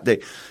Willie that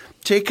day.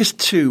 Take us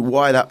to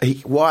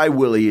why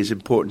Willie is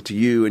important to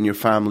you and your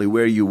family,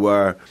 where you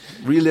were.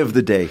 Relive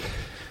the day.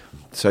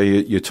 So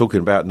you're talking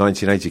about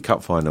 1980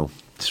 Cup final.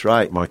 That's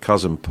right. My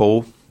cousin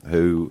Paul,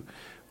 who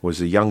was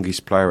the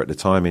youngest player at the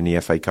time in the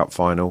FA Cup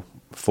final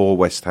for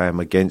West Ham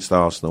against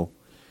Arsenal.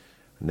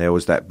 And there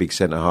was that big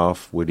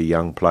centre-half, Willie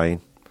Young,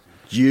 playing.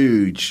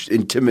 Huge,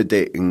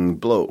 intimidating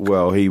bloke.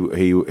 Well, he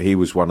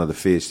was one of the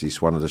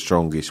fiercest, one of the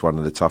strongest, one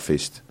of the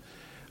toughest.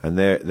 And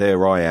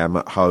there I am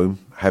at home,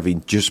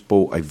 having just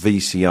bought a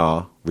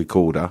VCR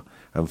recorder.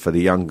 And for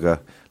the younger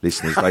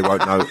listeners, they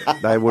won't know,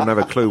 they wouldn't have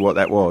a clue what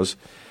that was.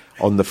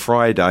 On the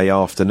Friday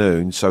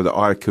afternoon, so that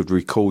I could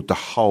record the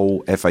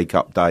whole FA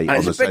Cup day. And on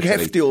it's the a big,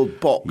 Saturday. hefty old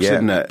box,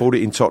 isn't it? Bought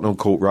it in Tottenham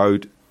Court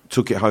Road,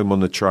 took it home on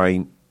the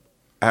train.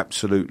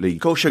 Absolutely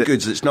kosher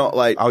goods. It's not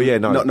like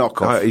not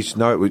knockoff.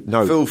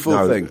 No,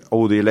 full thing.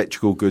 All the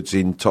electrical goods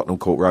in Tottenham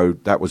Court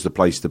Road. That was the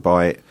place to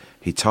buy it.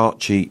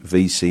 Hitachi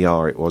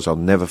VCR. It was. I'll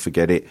never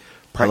forget it.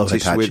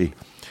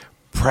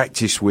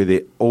 Practiced with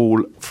it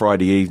all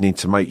Friday evening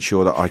to make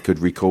sure that I could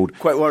record.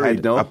 Quite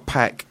worried, no? A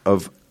pack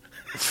of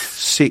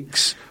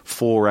 6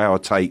 4-hour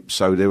tapes,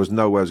 so there was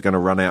no way I was going to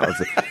run out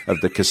of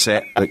the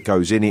cassette that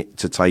goes in it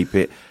to tape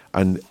it.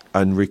 And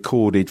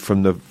recorded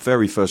from the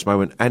very first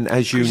moment, and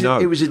as you know,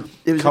 it was a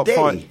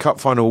day.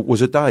 Cup final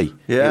was a day.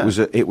 Yeah,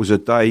 it was a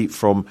day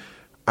from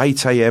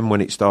 8 a.m.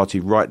 when it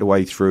started, right the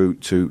way through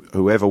to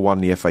whoever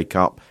won the FA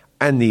Cup,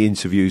 and the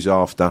interviews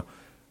after.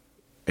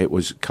 It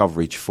was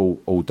coverage full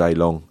all day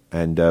long,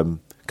 and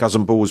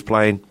cousin Paul was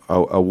playing.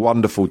 A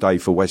wonderful day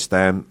for West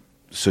Ham.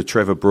 Sir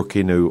Trevor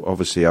Brooking, who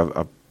obviously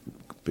I've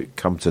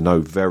come to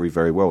know very,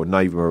 very well, a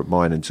neighbour of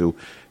mine until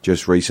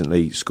just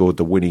recently, scored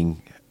the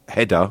winning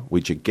header,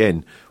 which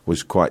again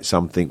was quite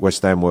something.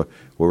 West Ham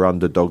were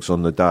underdogs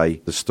on the day.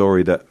 The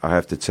story that I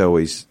have to tell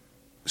is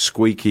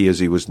Squeaky, as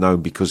he was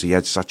known because he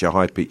had such a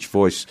high-pitched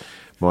voice.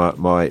 My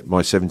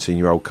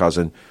 17-year-old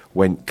cousin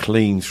went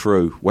clean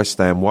through. West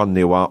Ham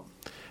 1-0 up.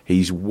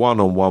 He's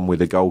one-on-one with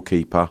the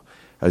goalkeeper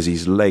as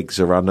his legs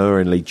are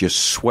unerringly just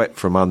swept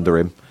from under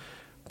him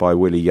by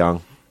Willie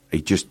Young.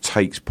 He just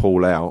takes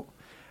Paul out.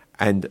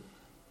 And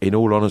in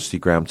all honesty,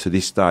 Graham, to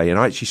this day, and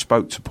I actually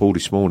spoke to Paul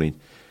this morning,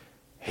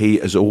 he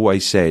has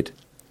always said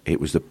it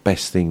was the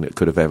best thing that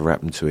could have ever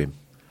happened to him.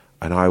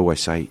 And I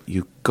always say,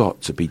 you've got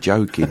to be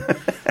joking.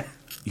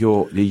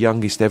 You're the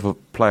youngest ever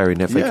player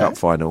in FA Cup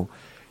final.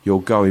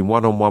 You're going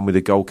one-on-one with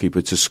the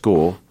goalkeeper to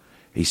score.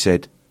 He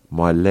said,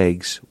 my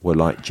legs were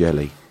like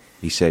jelly.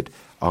 He said,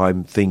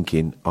 I'm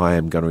thinking I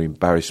am going to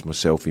embarrass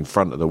myself in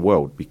front of the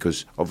world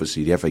because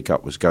obviously the FA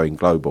Cup was going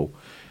global.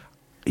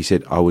 He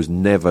said, I was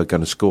never going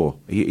to score.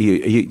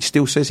 He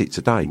still says it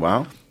today.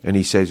 Wow. And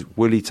he says,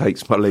 Willie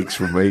takes my legs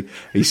from me.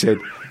 He said,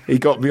 he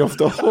got me off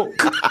the hook.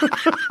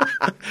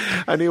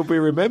 And he'll be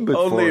remembered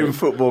for it. Only in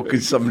football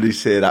could somebody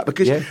say that.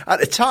 Because at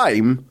the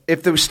time,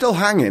 if they were still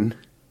hanging,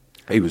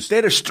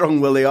 they'd have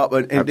strung Willie up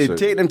and they'd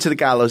taken him to the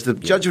gallows. The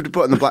judge would have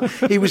put him in the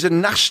black. He was a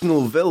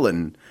national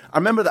villain. I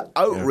remember the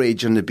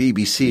outrage on the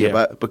BBC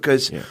about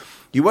because...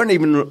 You weren't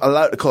even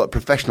allowed to call it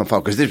professional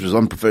foul because this was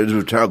unprofessional, this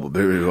was terrible.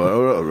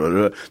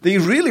 He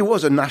really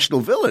was a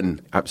national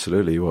villain.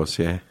 Absolutely, he was,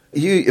 yeah.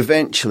 You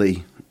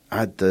eventually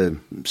had the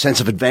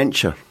sense of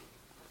adventure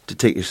to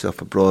take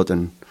yourself abroad,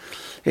 and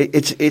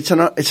it's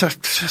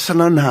an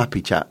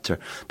unhappy chapter.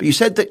 But you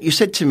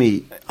said to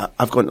me,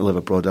 I've gone to live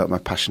abroad out of my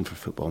passion for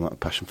football, not a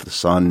passion for the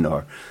sun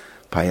or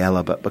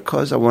paella, but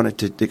because I wanted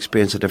to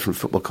experience a different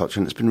football culture,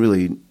 and it's been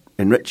really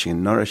enriching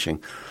and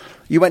nourishing.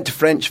 You went to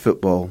French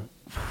football.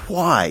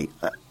 Why?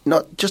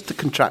 Not just the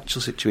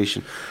contractual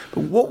situation,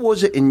 but what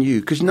was it in you?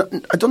 Because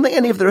I don't think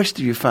any of the rest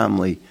of your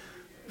family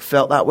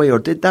felt that way or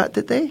did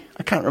they?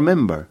 I can't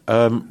remember.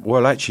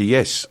 Well, actually,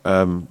 yes.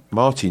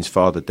 Martin's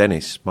father,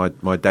 Dennis,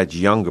 my dad's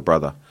younger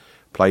brother,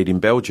 played in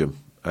Belgium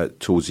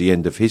towards the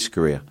end of his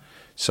career.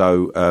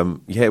 So,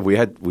 we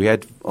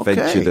had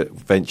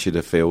ventured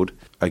afield.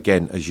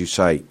 Again, as you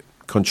say,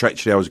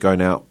 contractually I was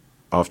going out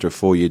after a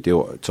 4-year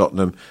deal at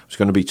Tottenham. I was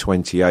going to be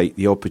 28.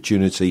 The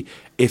opportunity,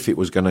 if it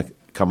was going to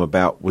come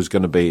about, was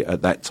going to be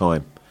at that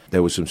time.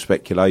 There was some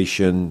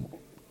speculation,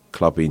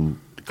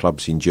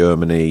 clubs in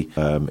Germany,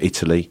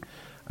 Italy,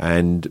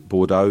 and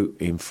Bordeaux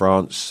in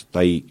France.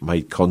 They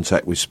made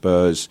contact with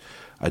Spurs.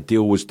 A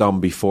deal was done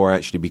before I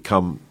actually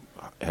become,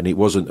 and it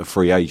wasn't a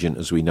free agent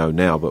as we know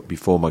now, but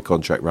before my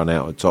contract ran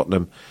out at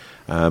Tottenham.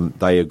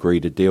 They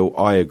agreed a deal,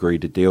 I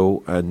agreed a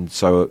deal, and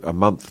so a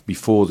month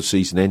before the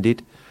season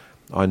ended,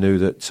 I knew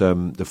that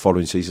the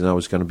following season I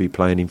was going to be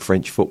playing in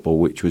French football,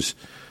 which was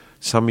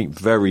something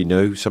very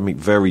new, something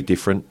very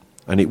different,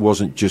 and it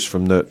wasn't just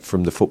from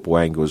the football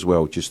angle as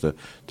well, just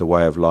the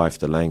way of life,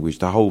 the language,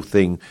 the whole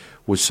thing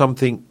was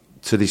something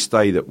to this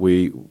day that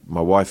my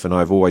wife and I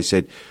have always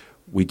said,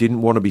 we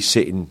didn't want to be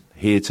sitting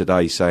here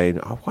today saying,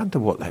 I wonder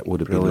what that would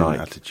have been like.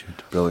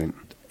 Attitude. Brilliant.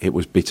 It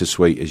was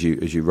bittersweet, as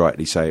you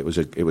rightly say. It was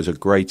a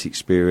great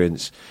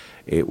experience.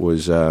 It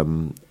was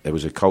there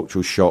was a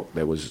cultural shock.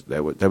 There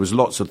was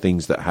lots of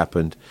things that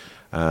happened,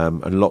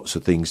 and lots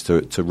of things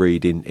to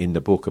read in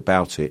the book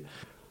about it.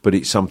 But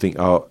it's something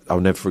I'll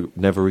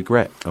never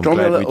regret. I'm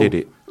glad we did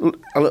it.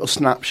 A little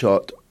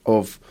snapshot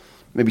of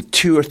maybe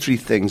 2 or 3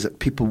 things that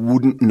people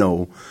wouldn't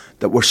know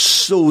that were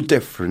so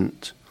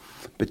different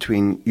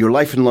between your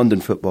life in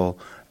London football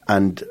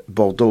and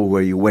Bordeaux,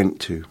 where you went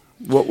to.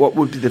 What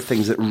would be the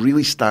things that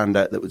really stand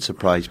out that would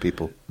surprise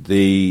people?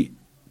 The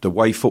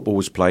way football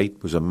was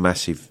played was a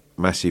massive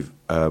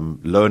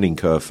learning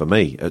curve for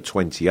me at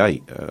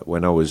 28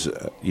 when I was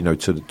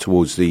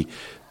towards the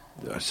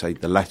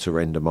latter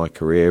end of my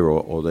career,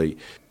 or the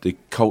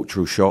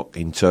cultural shock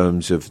in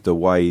terms of the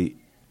way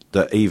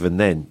that even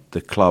then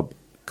the club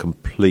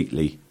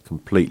completely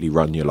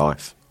run your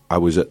life. I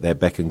was at their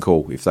beck and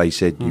call. If they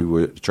said you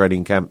were at the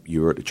training camp,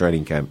 you were at the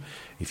training camp.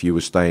 If you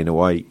were staying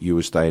away, you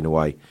were staying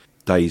away.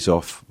 Days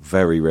off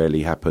very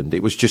rarely happened.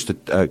 It was just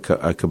a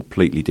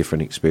completely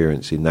different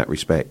experience in that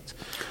respect.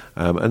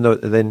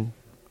 Then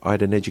I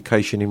had an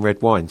education in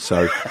red wine,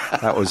 so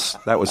that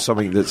was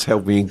something that's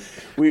held me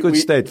in good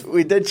stead.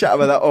 We did chat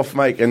about that off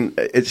mic, and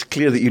it's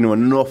clear that you know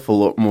an awful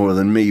lot more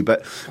than me.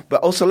 But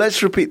also,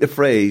 let's repeat the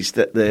phrase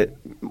that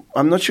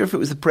I'm not sure if it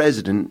was the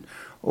president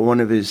or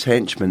one of his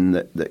henchmen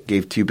that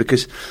gave to you,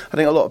 because I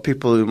think a lot of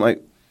people who might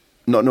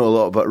not know a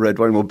lot about red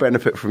wine will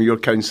benefit from your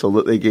counsel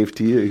that they gave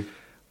to you.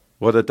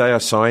 Well, the day I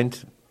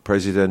signed,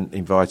 President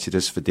invited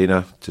us for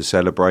dinner to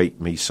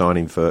celebrate me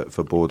signing for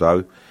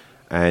Bordeaux,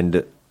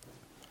 and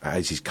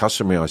as is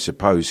customary, I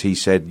suppose, he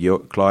said,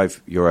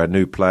 Clive, you're our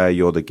new player,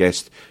 you're the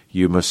guest,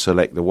 you must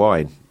select the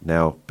wine.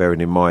 Now,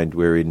 bearing in mind,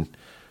 we're in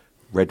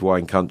red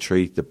wine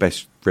country, the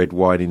best red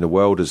wine in the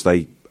world, as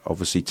they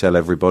obviously tell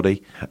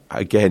everybody.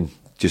 Again,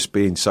 just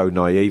being so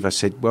naive, I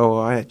said, well,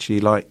 I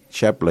actually like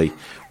Chablis,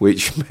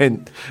 which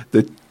meant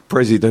the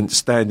president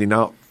standing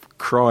up,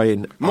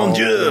 crying, Mon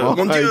Dieu,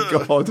 mon Dieu.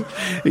 God.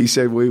 He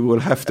said, we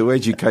will have to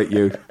educate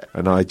you.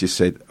 And I just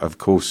said, of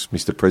course,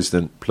 Mr.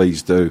 President,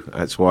 please do.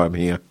 That's why I'm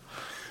here.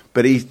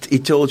 But he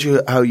told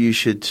you how you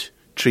should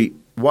treat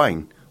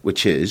wine,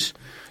 which is,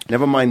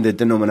 never mind the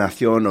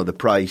denomination or the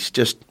price,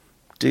 just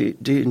do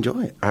you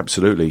enjoy it?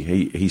 Absolutely.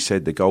 He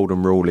said the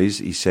golden rule is,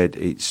 he said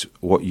it's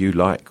what you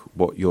like,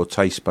 what your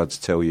taste buds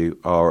tell you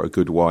are a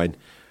good wine.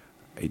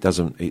 It's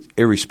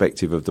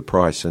irrespective of the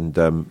price. And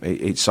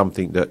it's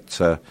something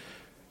that...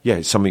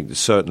 it's something that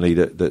certainly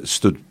that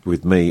stood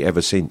with me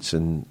ever since,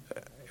 and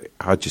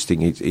I just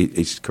think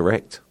it's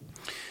correct.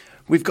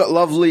 We've got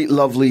lovely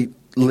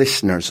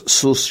listeners,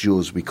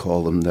 socios we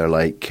call them. They're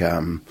like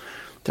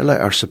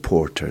our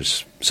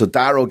supporters. So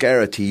Darryl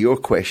Geraghty, your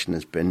question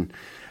has been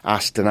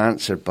asked and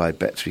answered by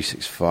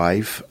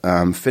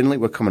Bet365. Finlay,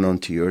 we're coming on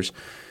to yours.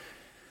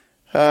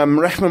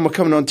 Rechman, we're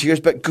coming on to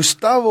yours, but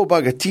Gustavo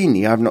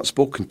Bagatini, I've not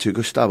spoken to.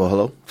 Gustavo,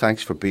 hello.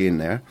 Thanks for being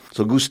there.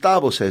 So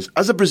Gustavo says,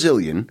 as a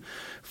Brazilian,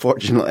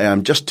 fortunately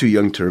I'm just too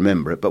young to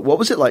remember it, but what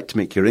was it like to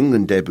make your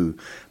England debut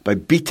by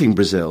beating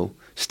Brazil,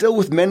 still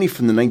with many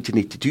from the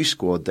 1982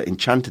 squad that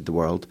enchanted the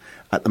world,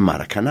 at the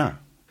Maracanã?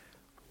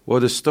 Well,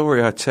 the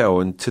story I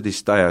tell, and to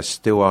this day I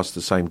still ask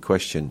the same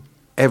question,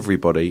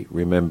 everybody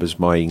remembers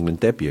my England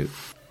debut.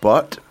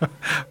 But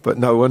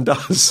no one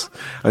does,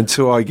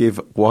 until I give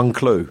one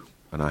clue.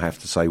 And I have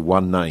to say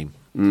one name,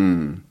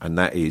 and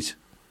that is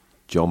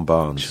John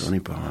Barnes. Johnny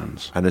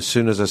Barnes. And as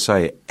soon as I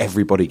say it,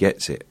 everybody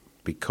gets it,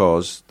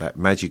 because that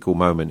magical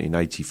moment in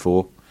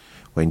 84,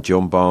 when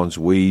John Barnes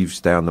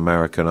weaves down the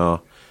Maracanã,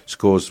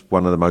 scores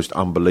one of the most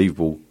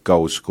unbelievable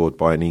goals scored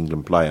by an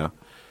England player,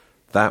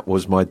 that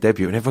was my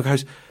debut. And everyone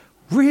goes,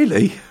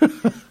 really?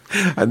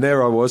 And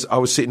there I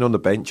was sitting on the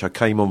bench. I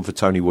came on for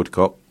Tony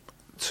Woodcock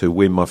to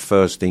win my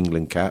first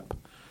England cap.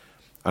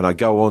 And I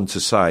go on to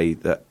say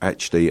that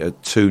actually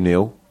at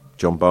 2-0,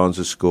 John Barnes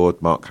had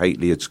scored, Mark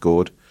Hateley had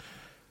scored.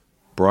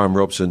 Brian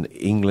Robson,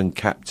 England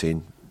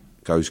captain,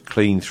 goes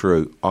clean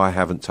through. I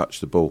haven't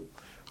touched the ball.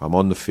 I'm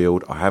on the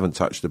field. I haven't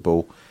touched the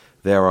ball.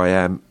 There I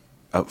am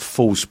at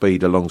full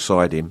speed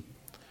alongside him.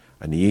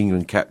 And the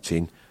England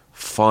captain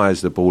fires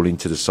the ball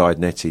into the side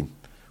netting,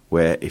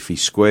 where if he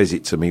squares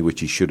it to me, which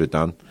he should have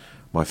done,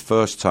 my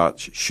first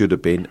touch should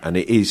have been, and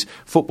it is,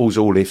 football's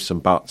all ifs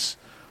and buts.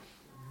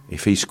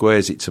 If he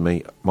squares it to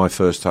me, my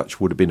first touch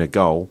would have been a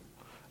goal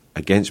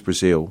against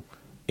Brazil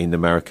in the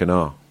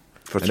Maracanã.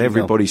 And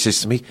everybody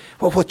says to me,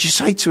 well, what'd you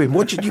say to him?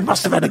 You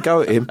must have had a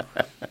go at him.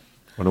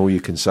 And all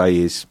you can say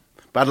is,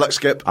 bad luck,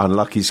 Skip.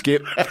 Unlucky,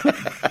 Skip.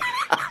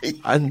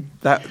 And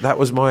that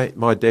was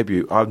my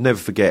debut. I'll never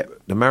forget.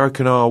 The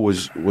Maracanã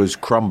was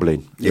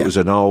crumbling. Yeah. It was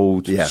an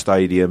old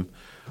stadium.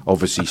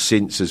 Obviously,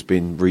 since has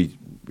been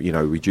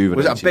rejuvenated.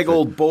 Was it a big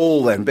old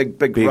bowl then?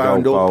 Big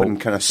round open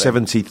kind of thing?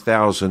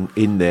 70,000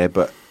 in there,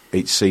 but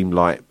it seemed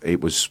like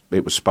it was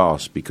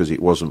sparse because it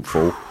wasn't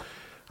full.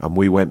 And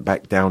we went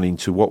back down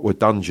into what were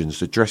dungeons.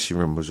 The dressing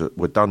room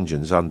were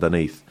dungeons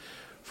underneath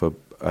for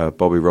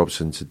Bobby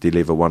Robson to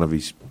deliver one of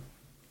his,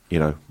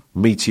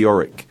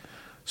 meteoric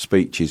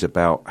speeches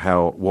about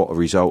what a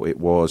result it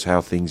was,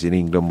 how things in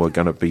England were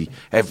going to be.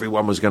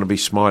 Everyone was going to be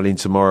smiling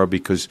tomorrow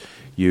because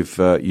you've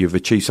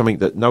achieved something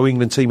that no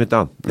England team had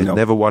done. They'd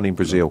never won in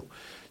Brazil.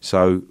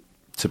 So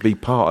to be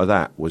part of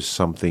that was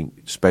something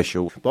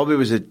special. Bobby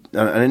was an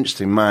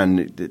interesting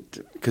man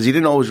because he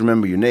didn't always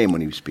remember your name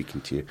when he was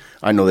speaking to you.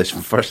 I know this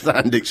from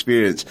first-hand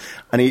experience,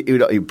 and he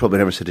probably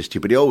never said this to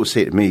you, but he always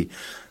say to me,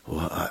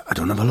 "Well, I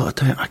don't have a lot of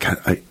time. I can't."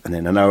 And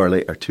then an hour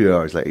later, 2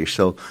 hours later, you're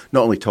still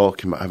not only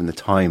talking but having the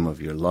time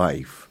of your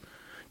life.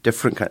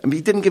 Different kind. I mean,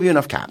 he didn't give you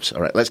enough caps.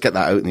 All right, let's get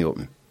that out in the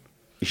open.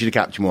 He should have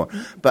capped you more.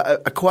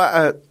 But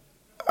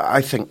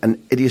I think,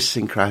 an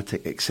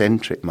idiosyncratic,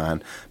 eccentric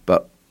man,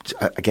 but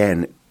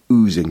again,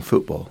 oozing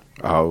football.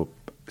 Oh,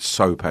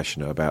 so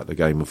passionate about the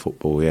game of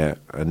football, yeah.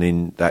 And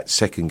in that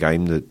second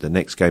game, the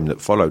next game that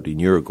followed in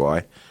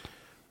Uruguay,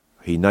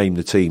 he named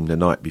the team the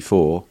night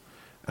before,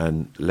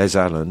 and Les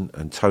Allen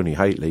and Tony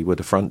Haitley were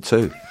the front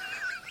two.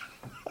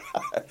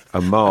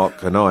 And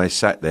Mark and I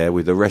sat there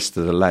with the rest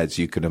of the lads,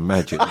 you can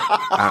imagine.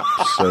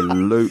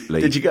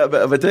 Absolutely. Did you get a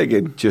bit of a dig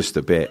in? Just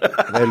a bit.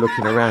 They're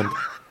looking around.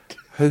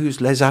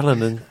 Who's Les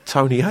Allen and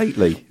Tony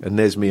Haitley? And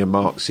there's me and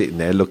Mark sitting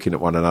there looking at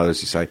one another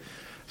as you say,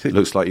 it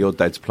looks like your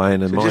dad's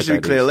playing and so my just to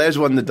dad be clear, is. Les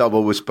won the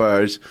double with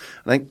Spurs.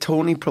 I think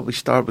Tony probably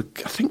started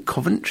with, I think,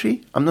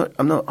 Coventry. I'm not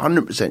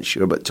 100%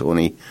 sure about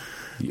Tony.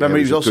 Remember,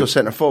 he was also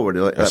centre forward,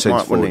 like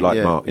Mark, wasn't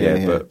he? Mark,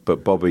 yeah.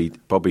 But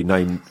Bobby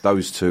named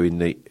those two in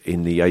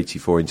the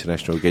 '84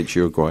 international against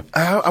Uruguay.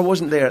 I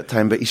wasn't there at the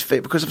time, but he's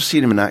because I've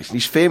seen him in action.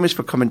 He's famous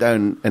for coming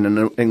down in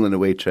an England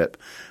away trip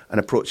and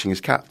approaching his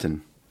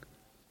captain,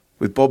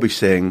 with Bobby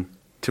saying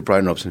to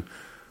Brian Robson,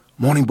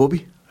 "Morning,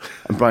 Bobby,"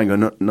 and Brian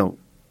going, "No,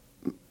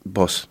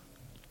 boss,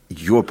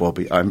 you're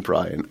Bobby, I'm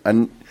Brian."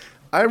 And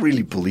I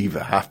really believe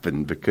it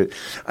happened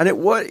and it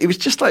was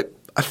just like,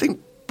 I think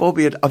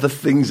Bobby had other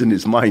things in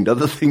his mind,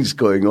 other things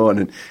going on,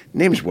 and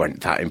names weren't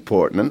that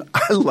important. And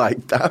I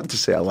have to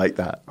say I like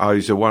that. Oh,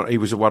 he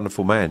was a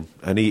wonderful man,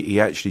 and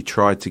he actually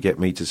tried to get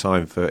me to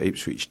sign for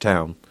Ipswich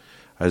Town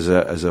as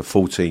a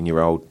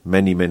 14-year-old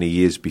many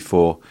years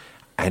before,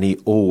 and he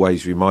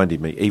always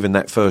reminded me, even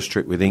that first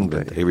trip with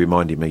England, he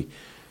reminded me,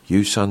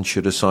 "You, son,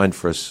 should have signed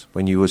for us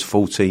when you was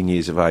 14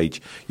 years of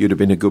age. You'd have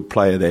been a good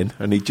player then."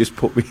 And he just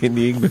put me in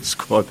the England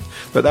squad.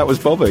 But that was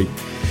Bobby.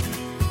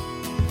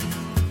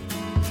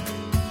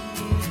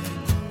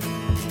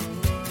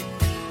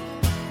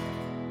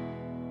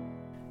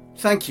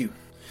 Thank you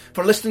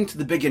for listening to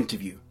The Big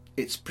Interview.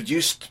 It's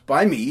produced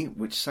by me,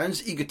 which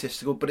sounds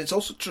egotistical, but it's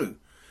also true,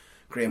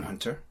 Graham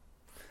Hunter,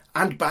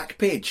 and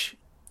Backpage.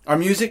 Our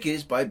music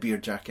is by Beer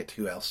Jacket,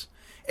 who else?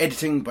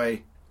 Editing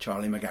by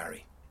Charlie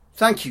McGarry.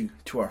 Thank you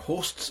to our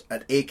hosts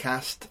at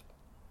Acast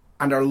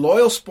and our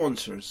loyal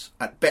sponsors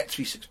at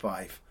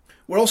Bet365.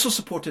 We're also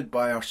supported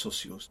by our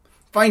socios.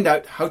 Find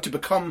out how to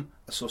become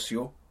a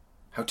socio,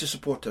 how to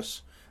support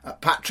us,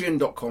 at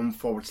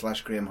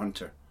patreon.com/Graham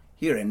Hunter.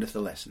 Here endeth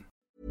the lesson.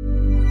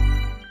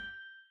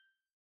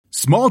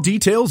 Small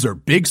details are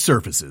big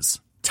surfaces.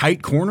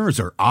 Tight corners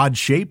are odd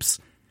shapes.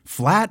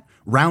 Flat,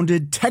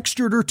 rounded,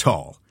 textured, or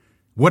tall.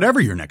 Whatever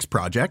your next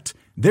project,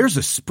 there's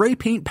a spray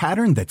paint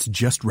pattern that's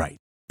just right.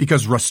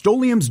 Because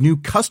Rust-Oleum's new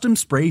Custom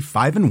Spray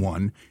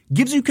 5-in-1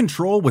 gives you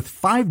control with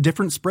 5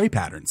 different spray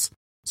patterns.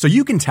 So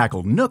you can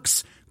tackle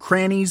nooks,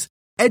 crannies,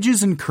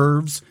 edges, and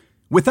curves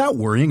without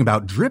worrying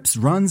about drips,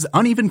 runs,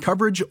 uneven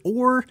coverage,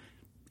 or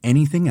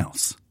anything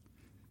else.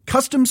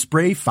 Custom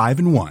Spray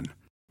 5-in-1.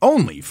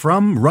 Only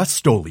from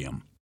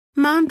Rust-Oleum.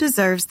 Mom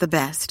deserves the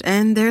best,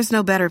 and there's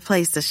no better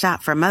place to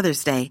shop for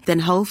Mother's Day than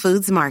Whole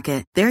Foods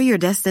Market. They're your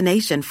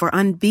destination for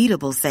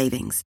unbeatable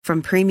savings,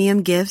 from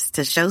premium gifts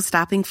to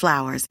show-stopping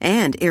flowers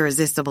and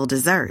irresistible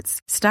desserts.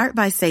 Start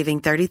by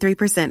saving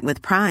 33%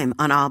 with Prime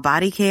on all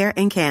body care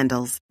and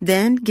candles.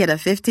 Then get a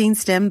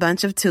 15-stem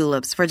bunch of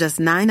tulips for just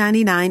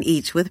 $9.99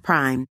 each with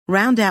Prime.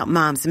 Round out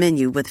Mom's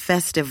menu with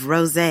festive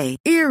rosé,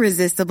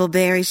 irresistible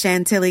berry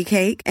chantilly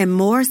cake, and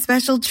more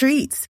special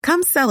treats.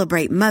 Come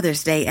celebrate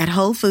Mother's Day at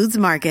Whole Foods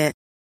Market.